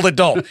disabled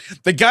adult.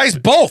 The guy's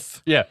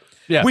both. Yeah.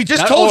 We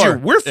just told you,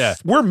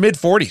 we're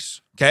mid-40s,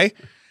 okay?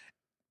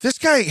 This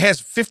guy has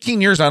 15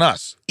 years on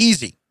us.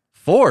 Easy.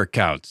 4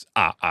 counts.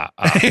 And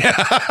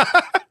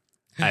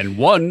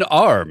 1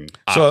 arm.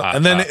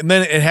 And then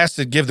it has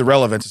to give the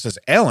relevance. It says,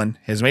 Alan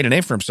has made a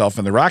name for himself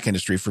in the rock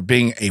industry for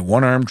being a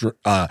one-armed,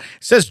 it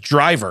says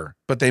driver,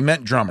 but they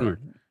meant drummer.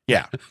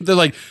 Yeah. They're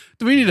like,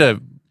 do we need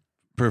to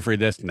proofread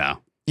this?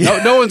 No.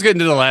 Yeah. No one's getting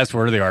to the last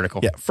word of the article.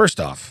 Yeah. First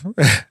off,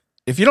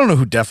 if you don't know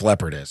who Def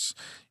Leppard is,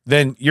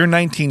 then you're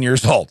 19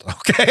 years old,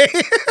 okay?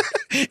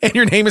 And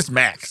your name is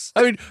Max.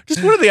 I mean,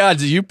 just what are the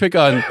odds that you pick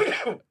on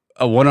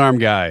a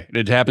one-armed guy?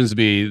 It happens to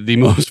be the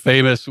most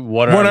famous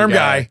one-armed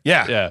guy.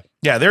 Yeah.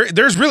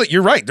 There's really,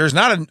 you're right. There's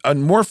not a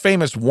more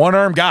famous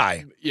one-armed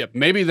guy. Yeah.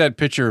 Maybe that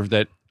pitcher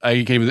that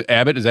I came with,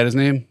 Abbott, is that his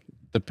name?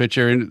 The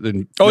pitcher in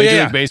the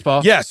Major League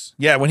Baseball? Yes.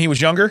 Yeah, when he was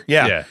younger.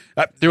 Yeah.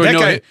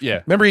 Guy,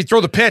 remember he'd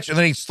throw the pitch and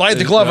then he'd slide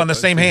the glove on the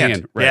same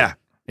hand. Right.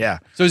 Yeah.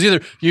 So it's you're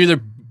either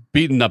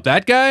beating up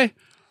that guy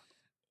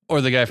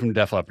or the guy from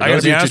Def Leppard. I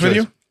gotta be honest with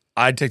you,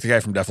 I'd take the guy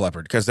from Def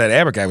Leppard because that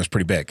Abbott guy was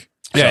pretty big.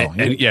 Yeah,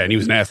 and he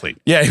was an athlete.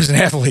 Yeah, he was an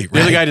athlete. Right?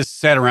 The other guy just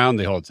sat around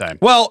the whole time.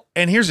 Well,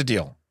 and here's the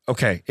deal.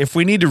 Okay, if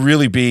we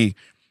really need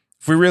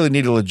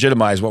to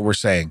legitimize what we're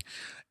saying,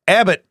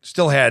 Abbott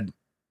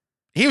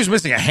he was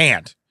missing a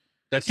hand.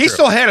 He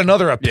still had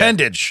another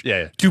appendage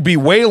to be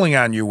wailing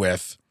on you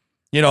with.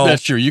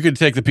 That's true. You could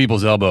take the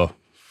people's elbow.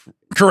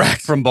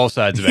 Correct. From both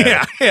sides of it.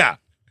 Yeah.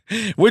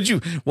 Would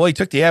you? Well, he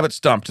took the Abbott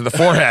stump to the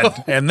forehead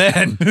and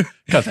then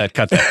cut that.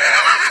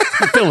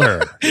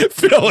 Filler.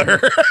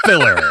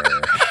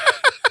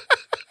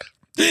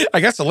 I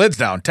guess the lid's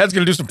down. Ted's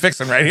going to do some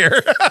fixing right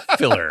here.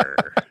 Filler.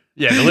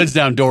 Yeah, the lid's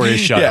down, door is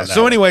shut. Yeah.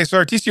 So anyway,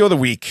 our TCO of the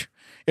week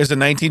is a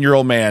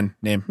 19-year-old man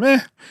named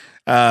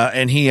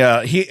and he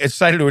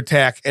decided to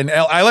attack. And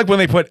I like when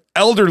they put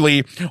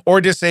elderly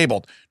or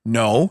disabled.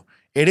 No,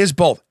 it is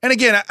both. And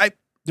again,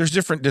 there's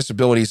different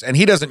disabilities, and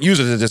he doesn't use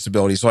it as a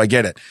disability, so I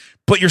get it.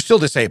 But you're still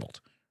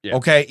disabled. Yeah.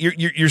 Okay,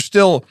 you're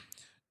still.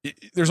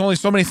 There's only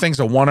so many things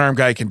a one-armed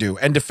guy can do,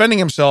 and defending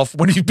himself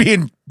when he's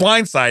being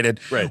blindsided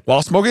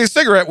while smoking a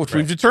cigarette, which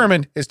we've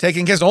determined is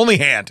taking his only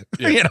hand.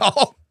 Yeah.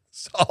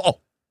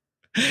 So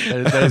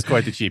that is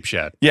quite the cheap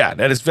shot. Yeah,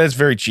 that's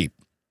very cheap.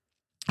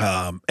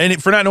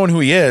 And for not knowing who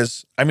he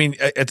is, I mean,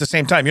 at the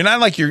same time, you're not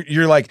like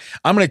you're like,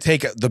 I'm going to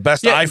take the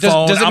best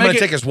iPhone. I'm going to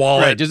take his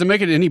wallet. Right. Does it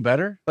make it any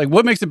better? Like,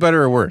 what makes it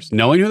better or worse?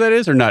 Knowing who that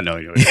is or not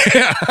knowing who it is?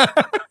 Yeah.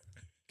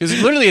 Because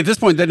literally at this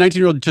point, that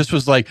 19-year-old just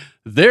was like,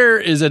 there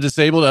is a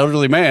disabled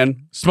elderly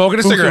man smoking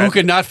a cigarette who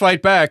could not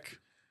fight back.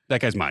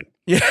 That guy's mine.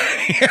 Yeah.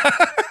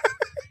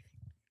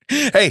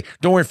 Hey,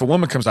 don't worry. If a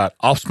woman comes out,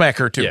 I'll smack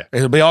her too. Yeah.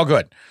 It'll be all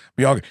good.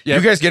 Yeah. You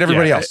guys get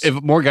everybody else.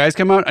 If more guys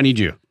come out, I need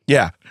you.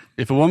 Yeah.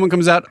 If a woman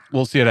comes out,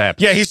 we'll see what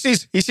happens. Yeah, he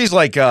sees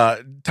like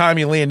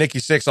Tommy Lee and Nikki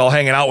Sixx all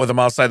hanging out with him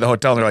outside the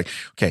hotel. And they're like,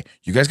 okay,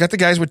 you guys got the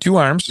guys with 2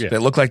 arms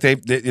that look like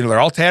they're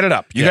all tatted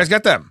up. You guys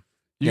got them.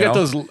 You got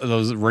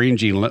those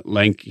rangy,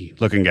 lanky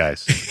looking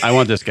guys. I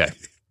want this guy.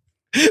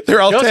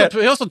 They're all tatted.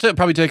 He also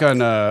probably take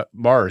on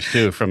Mars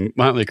too from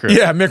Motley Crue.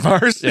 Yeah, Mick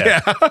Mars. Yeah.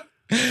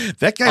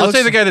 That guy. I'll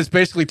say the guy that's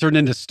basically turned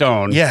into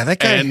stone. Yeah, that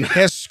guy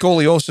has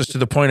scoliosis to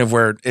the point of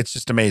where it's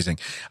just amazing.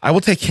 I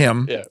will take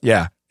him.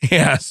 Yeah.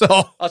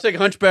 So I'll take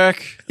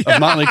Hunchback of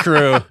Motley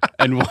Crue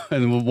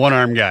and one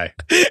arm guy.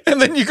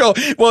 And then you go,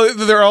 well,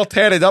 they're all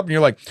tatted up, and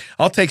you're like,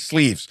 I'll take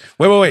sleeves.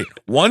 Wait.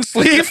 One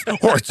sleeve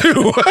or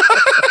two?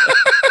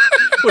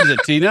 What is it,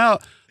 T now?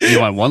 You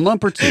want one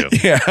lump or two?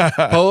 Yeah.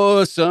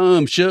 Pour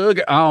some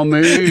sugar on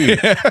me.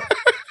 Yeah.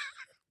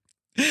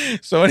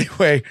 So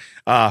anyway,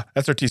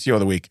 that's our TCO of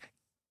the week.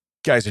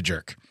 Guy's a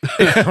jerk.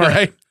 All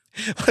right.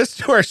 Let's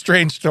do our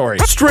strange story.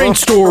 Strange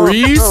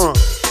stories.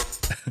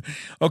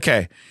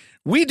 Okay.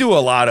 We do a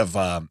lot of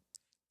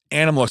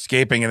animal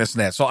escaping and this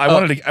and that. So I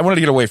wanted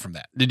to get away from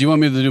that. Did you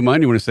want me to do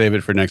mine? You want to save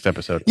it for next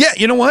episode? Yeah,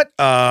 you know what?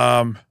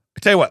 I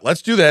tell you what,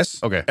 let's do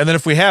this. Okay. And then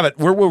if we have it,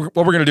 what we're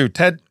going to do,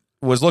 Ted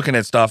was looking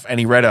at stuff and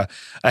he read a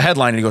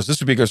headline and he goes, this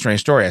would be a good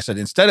strange story. I said,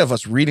 instead of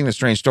us reading the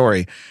strange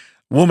story,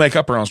 we'll make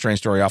up our own strange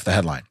story off the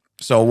headline.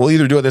 So we'll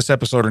either do it this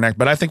episode or next,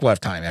 but I think we'll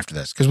have time after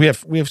this because we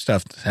have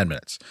stuff 10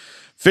 minutes.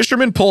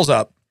 Fisherman pulls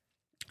up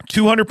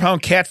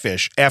 200-pound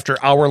catfish after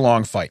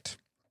hour-long fight.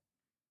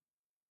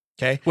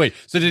 Okay. Wait,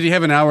 so did he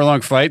have an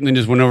hour-long fight and then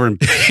just went over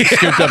and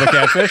scooped up a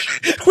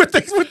catfish?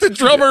 with the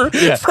drummer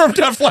from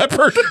Def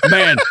Leppard.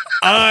 Man,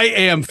 I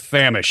am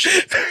famished.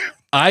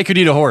 I could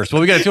eat a horse.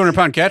 Well, we got a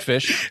 200-pound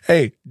catfish.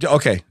 Hey,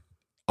 okay,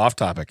 off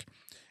topic.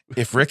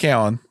 If Rick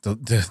Allen,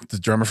 the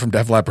drummer from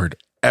Def Leppard,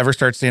 ever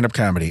starts stand-up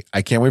comedy,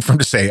 I can't wait for him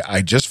to say,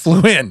 I just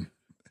flew in.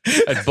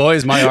 And boy,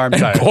 is my arm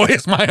tired. Boy,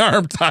 is my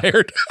arm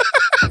tired.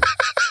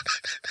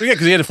 Yeah,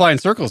 because he had to fly in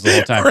circles the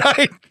whole time.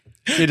 Right.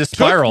 He had to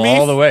spiral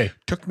all the way.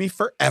 Took me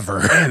forever.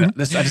 Man,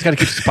 I just got to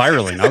keep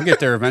spiraling. I'll get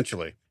there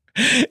eventually.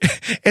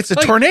 It's a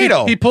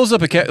tornado. He pulls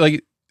up a cat,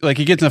 like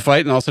he gets in a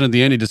fight, and all of a sudden at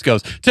the end he just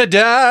goes,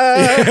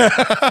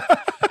 ta-da!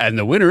 And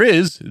the winner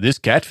is this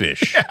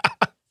catfish. Yeah.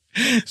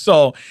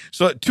 So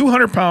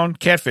 200-pound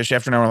catfish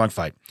after an hour-long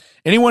fight.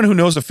 Anyone who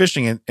knows a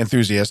fishing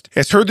enthusiast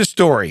has heard the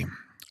story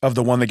of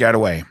the one that got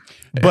away.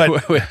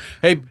 But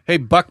hey,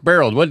 buck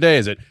barreled. What day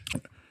is it?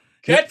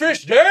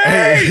 Catfish Day!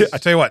 Hey, I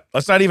tell you what,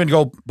 let's not even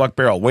go buck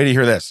barrel. Wait to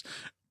hear this.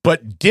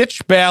 But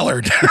ditch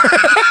ballard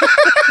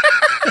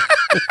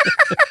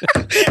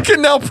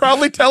can now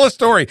proudly tell a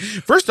story.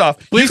 First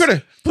off, please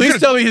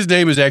tell me his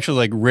name is actually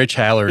like Rich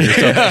Hallard or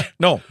something.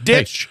 No,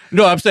 ditch. Hey,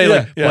 no, I'm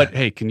saying what?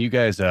 Hey, can you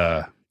guys?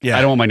 I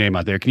don't want my name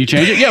out there. Can you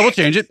change it? Yeah, we'll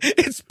change it.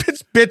 It's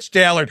bitch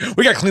Dallard.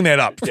 We got to clean that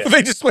up. Yeah.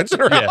 They just switch it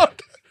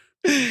around.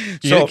 Yeah.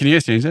 So can you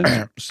guys change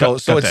that? So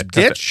it's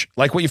ditch,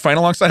 like what you find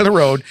alongside of the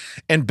road,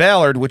 and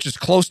ballard, which is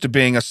close to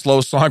being a slow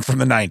song from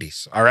the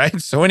 90s. All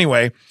right. So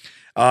anyway,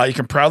 you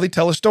can proudly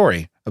tell a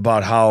story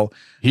about how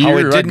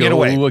it didn't get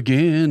away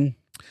again.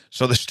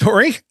 So the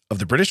story of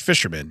the British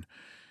fisherman,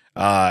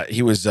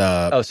 he was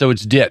so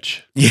it's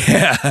ditch.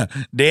 Yeah,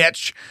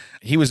 ditch.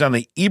 He was on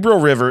the Ebro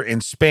River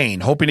in Spain,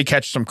 hoping to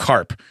catch some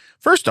carp.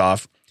 First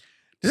off,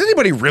 does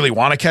anybody really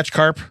want to catch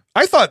carp?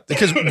 I thought,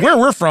 because where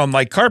we're from,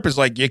 like carp is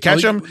like you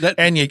catch them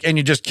and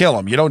you just kill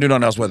them. You don't do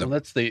nothing else with them. Well,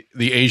 that's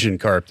the Asian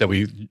carp that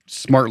we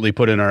smartly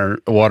put in our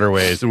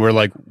waterways, and we're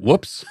like,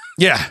 whoops.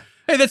 Yeah.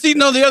 Hey, that's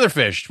eating all the other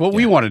fish. What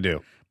we want to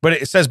do. But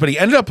it says, but he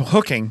ended up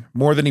hooking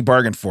more than he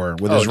bargained for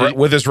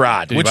with his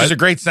rod, which is a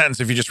great sentence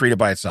if you just read it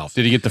by itself.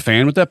 Did he get the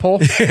fan with that pole?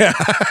 Yeah.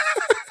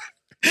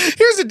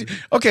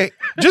 I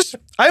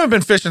haven't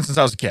been fishing since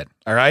I was a kid.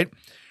 All right.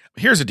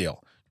 Here's the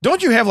deal.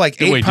 Don't you have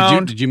like 8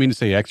 pound? Did you mean to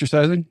say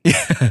exercising?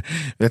 Yeah,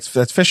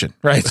 that's fishing,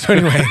 right? So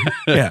anyway,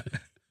 yeah,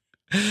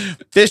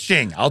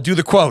 fishing. I'll do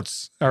the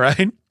quotes, all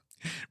right.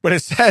 But it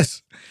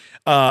says,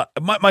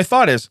 my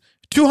thought is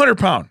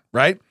 200-pound,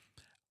 right?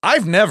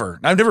 I've never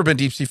been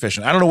deep sea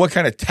fishing. I don't know what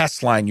kind of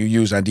test line you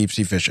use on deep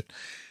sea fishing.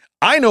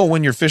 I know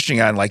when you're fishing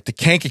on like the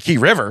Kankakee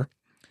River,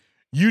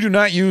 you do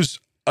not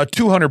use a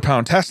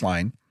 200-pound test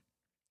line.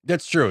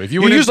 That's true. If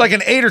you use like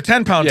an 8 or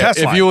 10-pound test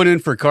line. If you went in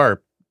for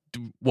carp,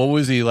 what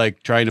was he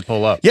like trying to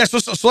pull up? Yeah, so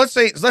let's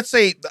say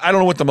I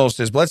don't know what the most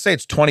is, but let's say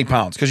it's 20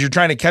 pounds because you're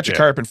trying to catch a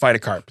carp and fight a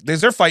carp.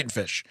 They're fighting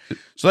fish.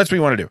 So that's what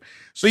you want to do.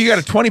 So you got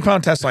a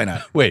 20-pound test line on.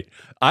 Wait,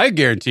 I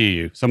guarantee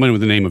you someone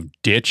with the name of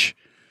Ditch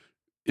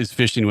is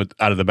fishing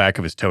out of the back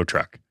of his tow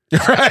truck.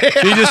 Right.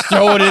 He just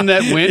throw it in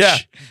that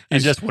winch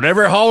and just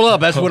whatever haul up,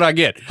 that's what I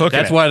get.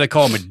 That's why they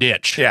call him a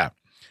ditch. Yeah.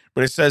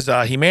 But it says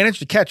he managed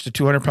to catch the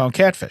 200-pound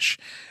catfish.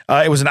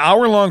 It was an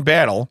hour-long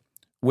battle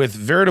with the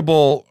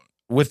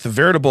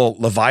veritable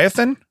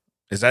Leviathan.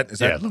 Is that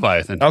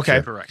Leviathan. Okay.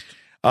 Sure. Correct.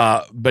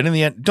 But in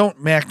the end,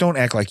 don't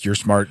act like you're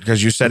smart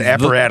because you said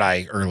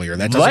apparatus earlier.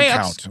 That doesn't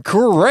count.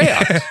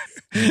 Correct.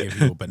 They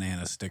gave you a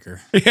banana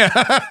sticker.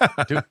 Yeah.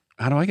 Dude,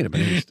 how do I get a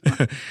banana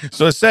sticker?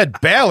 So it said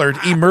Ballard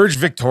emerged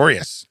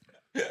victorious.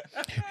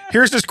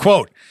 Here's his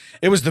quote.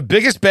 It was the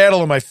biggest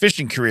battle of my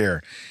fishing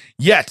career.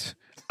 Yet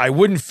I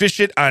wouldn't wish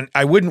it on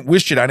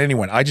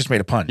anyone. I just made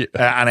a pun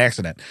on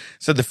accident.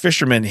 Said the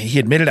fisherman, he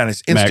admitted on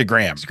his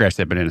Instagram. Mac, scratch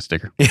that banana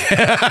sticker.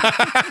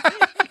 I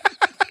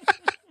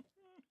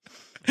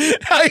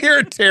hear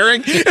it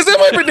tearing. Is that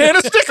my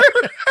banana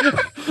sticker?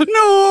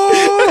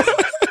 No.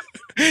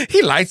 He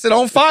He lights it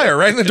on fire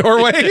right in the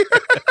doorway.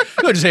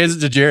 No, just hands it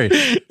to Jerry.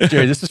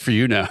 Jerry, this is for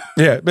you now.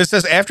 Yeah, but it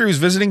says after he was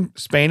visiting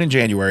Spain in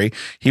January,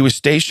 he was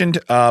stationed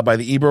by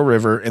the Ebro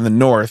River in the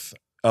north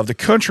of the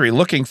country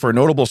looking for a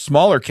notable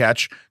smaller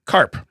catch,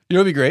 carp. You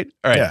know what'd be great?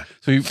 All right. Yeah.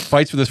 So he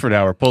fights for this for an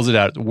hour, pulls it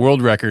out,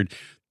 world record.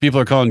 People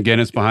are calling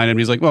Guinness behind him.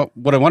 He's like, well,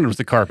 what I wanted was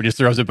the carp. He just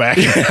throws it back.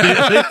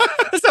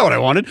 That's not what I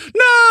wanted.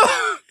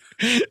 No.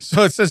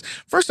 So it says,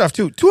 first off,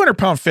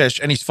 200-pound fish,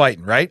 and he's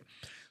fighting, right?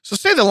 So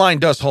say the line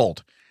does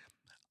hold.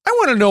 I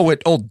want to know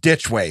what old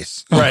Ditch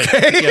weighs. Right.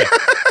 Okay?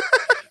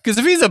 Because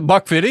if he's a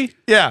 $150,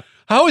 Yeah.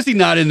 how is he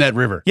not in that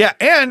river? Yeah,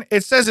 and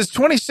it says it's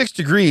 26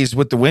 degrees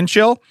with the wind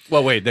chill.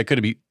 Well, wait, that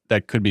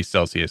could be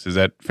Celsius. Is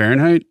that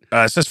Fahrenheit?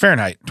 It says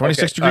Fahrenheit,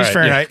 26 degrees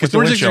Fahrenheit. Because with the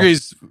wind 26 chill.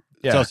 degrees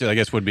Yeah. Celsius, I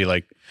guess, would be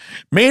like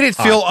Made it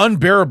feel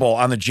unbearable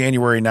on the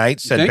January night,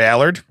 said think?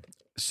 Ballard.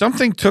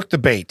 Something took the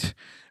bait.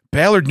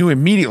 Ballard knew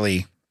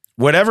immediately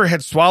whatever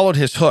had swallowed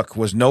his hook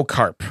was no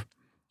carp.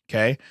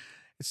 Okay?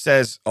 It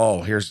says,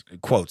 here's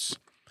quotes.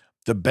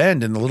 The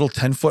bend in the little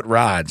 10-foot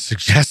rod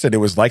suggested it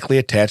was likely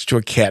attached to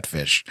a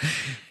catfish.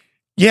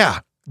 Yeah,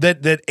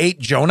 that ate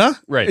Jonah?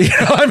 right. You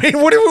know, I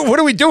mean, what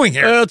are we doing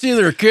here? Well, it's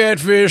either a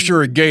catfish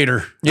or a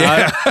gator.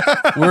 Yeah.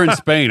 We're in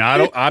Spain.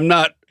 I'm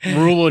not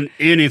ruling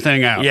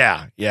anything out.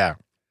 Yeah.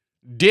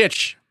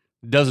 Ditch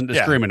doesn't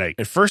discriminate.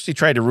 At first, he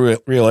tried to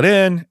reel it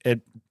in.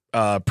 It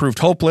proved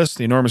hopeless.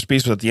 The enormous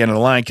beast was at the end of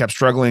the line, kept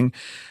struggling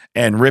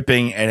and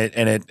ripping,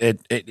 and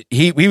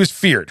he was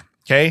feared.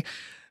 Okay,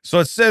 so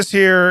it says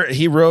here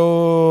he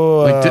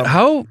wrote. Like,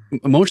 how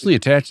emotionally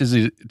attached is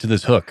he to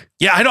this hook?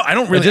 Yeah, I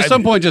don't really. At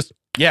some point, just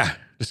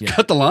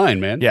cut the line,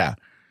 man. Yeah,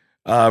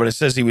 but it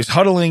says he was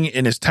huddling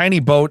in his tiny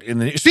boat so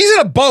he's in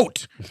a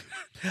boat.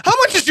 How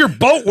much does your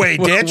boat weigh,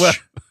 Ditch?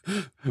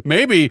 Well,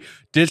 maybe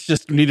Ditch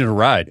just needed a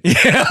ride.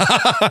 Yeah,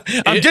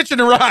 I'm ditching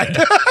a ride.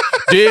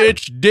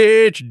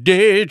 ditching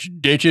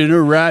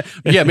a ride.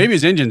 Yeah, maybe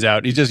his engine's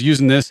out. He's just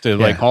using this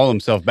to haul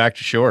himself back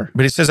to shore.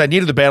 But he says, I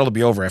needed the battle to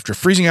be over. After a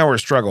freezing hour of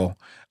struggle,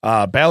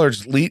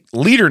 Ballard's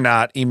leader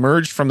knot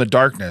emerged from the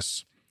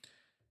darkness.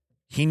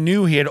 He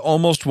knew he had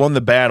almost won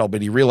the battle,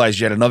 but he realized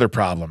yet another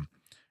problem.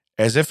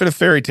 As if in a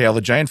fairy tale,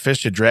 the giant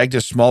fish had dragged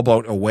his small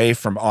boat away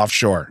from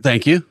offshore.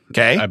 Thank you.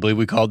 Okay. I believe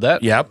we called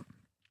that. Yep.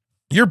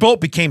 Your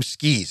boat became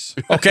skis.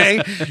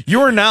 Okay.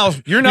 You're now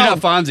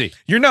Fonzie.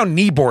 You're now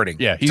kneeboarding.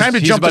 Yeah. Time to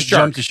jump the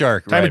shark.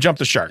 Time to jump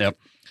the shark. Yep.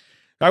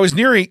 I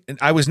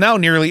was now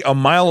nearly a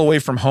mile away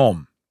from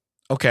home.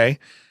 Okay.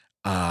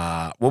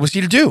 What was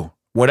he to do?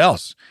 What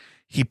else?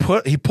 He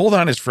pulled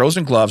on his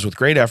frozen gloves with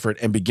great effort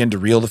and began to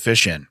reel the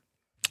fish in.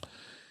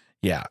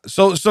 Yeah.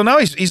 So now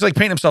he's like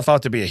painting himself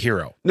out to be a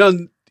hero.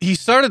 No, he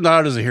started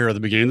out as a hero at the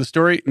beginning of the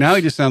story. Now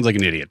he just sounds like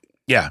an idiot.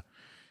 Yeah.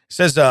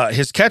 Says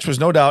his catch was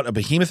no doubt a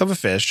behemoth of a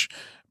fish,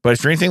 but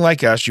if you're anything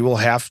like us, you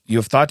have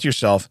thought to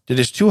yourself, did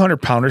his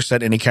 200-pounder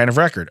set any kind of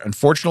record?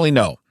 Unfortunately,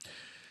 no.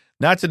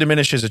 Not to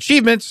diminish his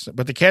achievements,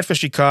 but the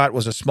catfish he caught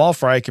was a small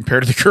fry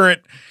compared to the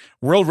current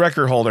world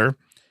record holder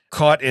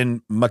caught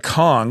in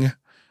Mekong,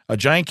 a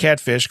giant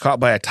catfish caught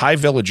by a Thai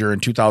villager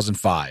in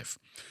 2005.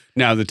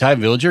 Now, the Thai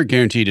villager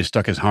guaranteed just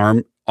stuck his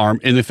arm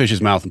in the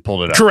fish's mouth and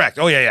pulled it out. Correct.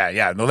 Oh,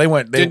 yeah. No,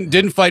 they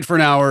didn't fight for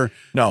an hour.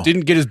 No.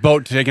 Didn't get his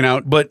boat taken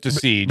out to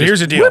sea. But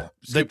here's the deal.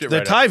 Whoop,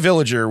 the Thai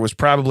villager was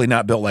probably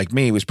not built like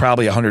me. He was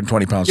probably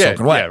 120 pounds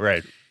soaking wet. Yeah,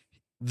 right.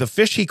 The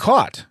fish he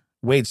caught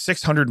weighed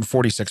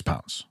 646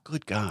 pounds.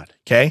 Good God.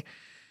 Okay.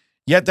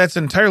 Yet that's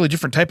an entirely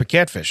different type of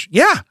catfish.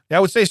 Yeah, I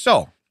would say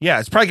so. Yeah,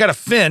 it's probably got a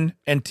fin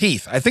and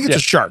teeth. I think it's a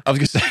shark. I was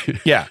going to say.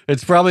 Yeah.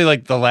 It's probably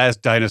like the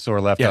last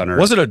dinosaur left on Earth.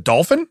 Was it a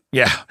dolphin?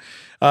 Yeah.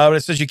 But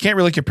it says you can't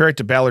really compare it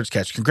to Ballard's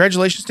catch.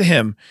 Congratulations to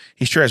him.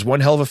 He sure has one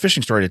hell of a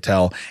fishing story to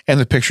tell and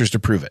the pictures to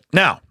prove it.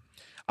 Now,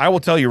 I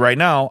will tell you right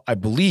now, I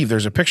believe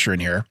there's a picture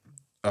in here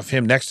of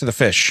him next to the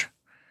fish.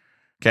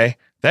 Okay?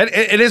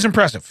 It is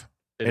impressive.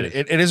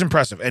 It is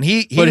impressive. And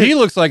he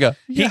looks like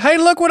hey,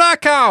 look what I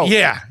caught.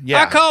 Yeah.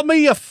 I caught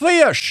me a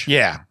fish.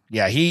 Yeah.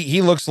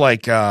 He looks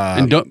like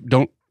and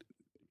don't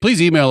please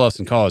email us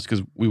and call us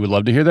because we would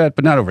love to hear that,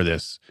 but not over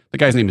this. The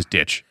guy's name is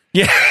Ditch.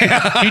 Yeah.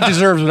 He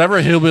deserves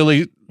whatever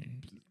hillbilly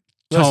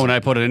tone I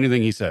put in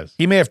anything he says.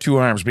 He may have two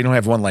arms, but he don't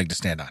have one leg to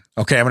stand on.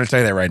 Okay, I'm going to tell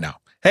you that right now.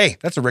 Hey,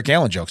 that's a Rick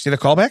Allen joke. See the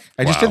callback?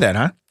 I just did that,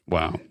 huh?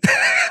 Wow.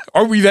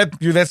 Are you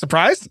that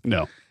surprised?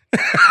 No.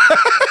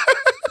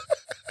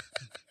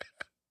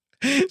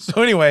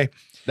 So anyway,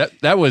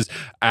 that was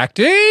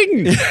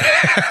acting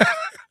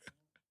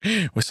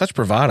with such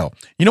bravado.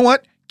 You know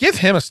what? Give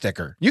him a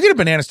sticker. You get a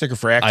banana sticker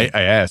for acting.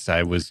 I asked.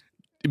 I was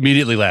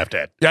immediately laughed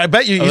at. Yeah, I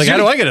bet you. I was like, how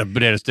do I get a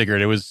banana sticker?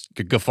 And it was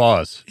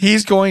guffaws.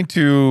 He's going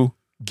to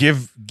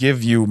give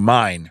you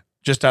mine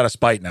just out of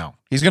spite now.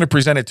 He's going to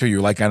present it to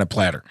you like on a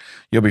platter.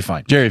 You'll be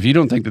fine. Jerry, if you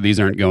don't think that these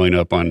aren't going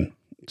up on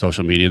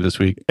social media this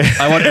week,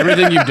 I want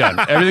everything you've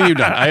done. Everything you've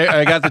done.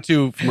 I got the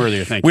two from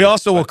earlier. Thank you. We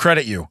also will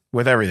credit you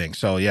with everything.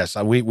 So yes,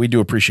 we do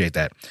appreciate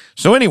that.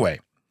 So anyway,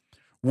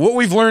 what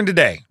we've learned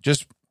today,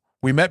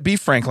 we met B.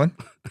 Franklin.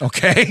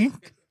 Okay.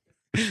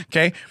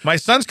 Okay. My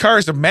son's car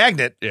is a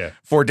magnet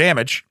for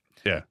damage.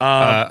 Yeah.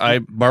 I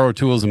borrow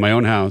tools in my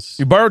own house.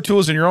 You borrow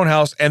tools in your own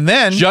house, and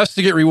then just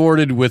to get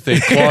rewarded with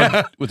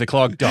a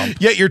clogged dump.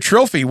 Yet your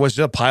trophy was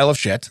a pile of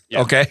shit.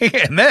 Yeah.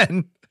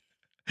 Okay.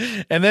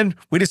 And then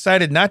we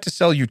decided not to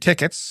sell you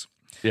tickets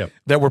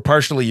that were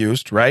partially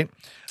used, right?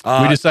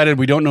 We decided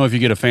we don't know if you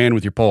get a fan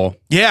with your pole.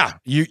 Yeah.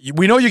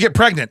 We know you get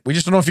pregnant. We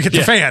just don't know if you get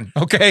the fan.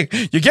 Okay.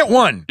 You get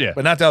one,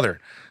 but not the other.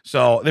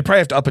 So they probably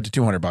have to up it to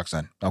 $200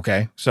 then.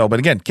 Okay. So, but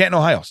again, Canton,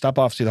 Ohio, stop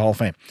off, see the Hall of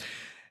Fame.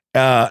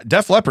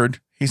 Def Leppard,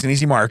 he's an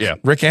easy mark. Yeah.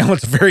 Rick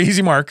Hamlet's a very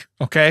easy mark.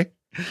 Okay.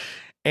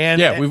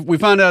 And we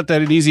found out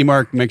that an easy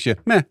mark makes you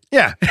meh.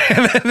 Yeah.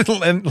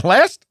 And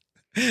last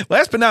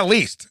but not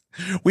least,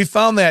 we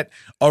found that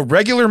a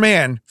regular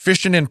man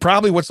fishing in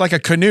probably what's like a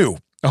canoe,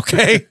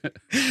 okay,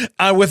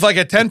 with like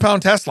a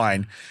 10-pound test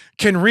line,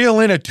 can reel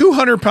in a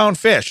 200-pound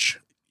fish.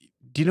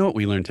 Do you know what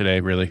we learned today,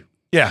 really?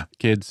 Yeah.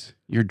 Kids,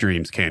 your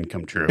dreams can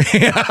come true.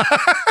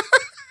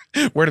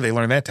 Where do they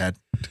learn that, Ted?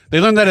 They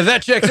learned that at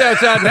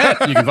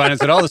thatchecksout.net. You can find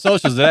us at all the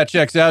socials at That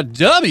Checks Out.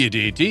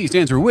 WDT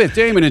stands for With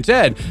Damon and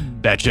Ted.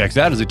 That Checks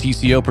Out is a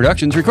TCO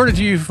Productions recorded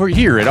to you for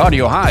here at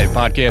Audio Hive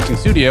Podcasting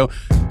Studio.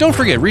 Don't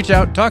forget, reach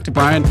out, talk to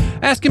Brian,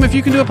 ask him if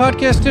you can do a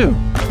podcast too.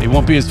 It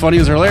won't be as funny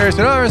as or hilarious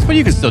as ours, but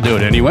you can still do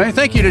it anyway.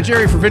 Thank you to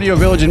Jerry for Video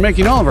Village and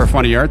making all of our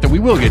funny art that we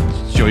will get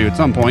to show you at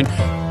some point.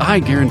 I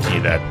guarantee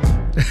that.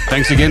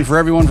 Thanks again for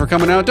everyone for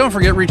coming out. Don't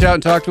forget, reach out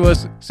and talk to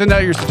us. Send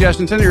out your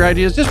suggestions, send your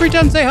ideas. Just reach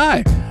out and say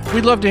hi.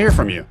 We'd love to hear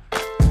from you.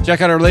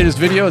 Check out our latest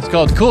video. It's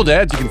called Cool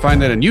Dads. You can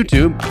find that on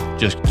YouTube.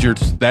 Just search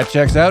That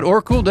Checks Out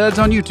or Cool Dads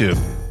on YouTube.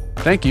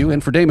 Thank you.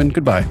 And for Damon,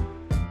 goodbye.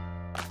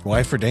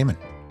 Why for Damon?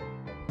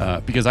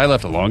 Because I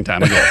left a long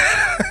time ago.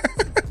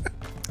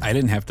 I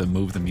didn't have to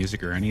move the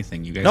music or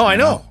anything. You guys No, I went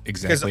know. out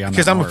exactly on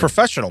Because I'm a hour.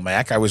 professional,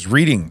 Mac. I was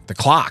reading the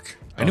clock.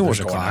 I knew what was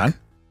there's a going clock. on.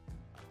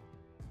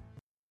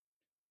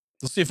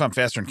 Let's see if I'm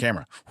faster in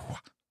camera.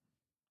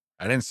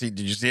 I didn't see.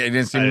 Did you see? I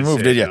didn't see me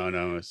move, did you?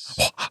 No.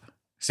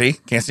 See?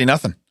 Can't see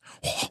nothing.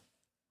 What?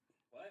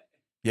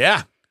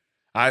 Yeah.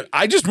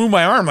 I just moved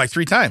my arm like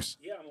 3 times.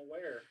 Yeah, I'm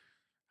aware.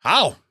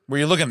 How? Were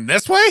you looking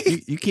this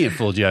way? You can't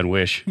fool John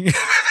Wish. Is he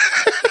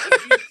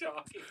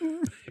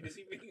talking? Is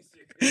he being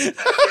serious?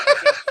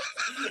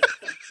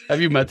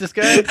 Have you met this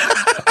guy?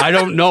 I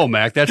don't know,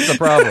 Mac. That's the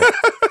problem.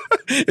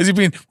 Is he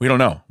being? We don't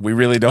know. We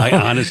really don't. I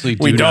honestly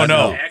do We don't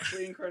not know.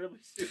 Actually incredibly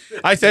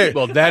stupid. I say,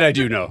 Well, that I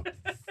do know.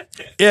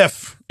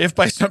 if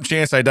by some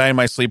chance I die in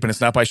my sleep and it's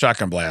not by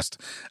shotgun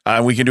blast,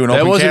 we can do an That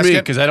open wasn't me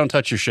casket. because I don't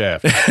touch your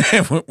shaft.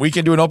 We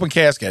can do an open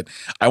casket.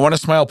 I want a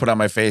smile put on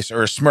my face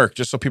or a smirk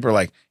just so people are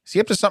like, is he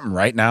up to something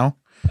right now?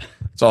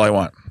 That's all I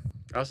want.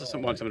 I also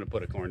want someone to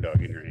put a corn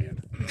dog in your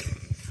hand.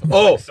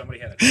 Oh, Somebody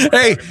had a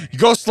hey,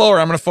 go slower.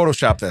 I'm going to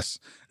Photoshop this.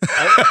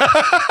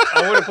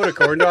 I want to put a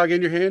corn dog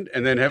in your hand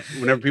and then have,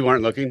 whenever people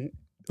aren't looking,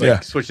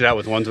 switch it out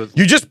with ones with.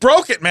 You just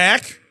broke it,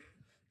 Mac.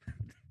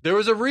 There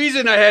was a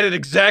reason I had it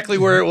exactly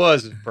where it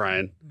was,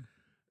 Brian.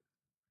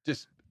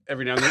 Just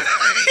every now and then.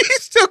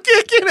 He's still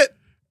kicking it.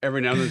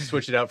 Every now and then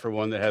switch it out for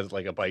one that has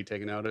like a bite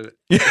taken out of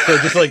it. So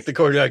just like the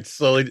corn dog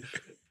slowly,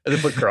 and then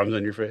put crumbs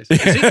on your face.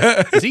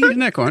 Is he eating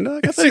that corn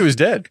dog? I thought he was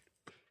dead.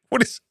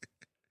 What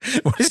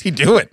is he doing?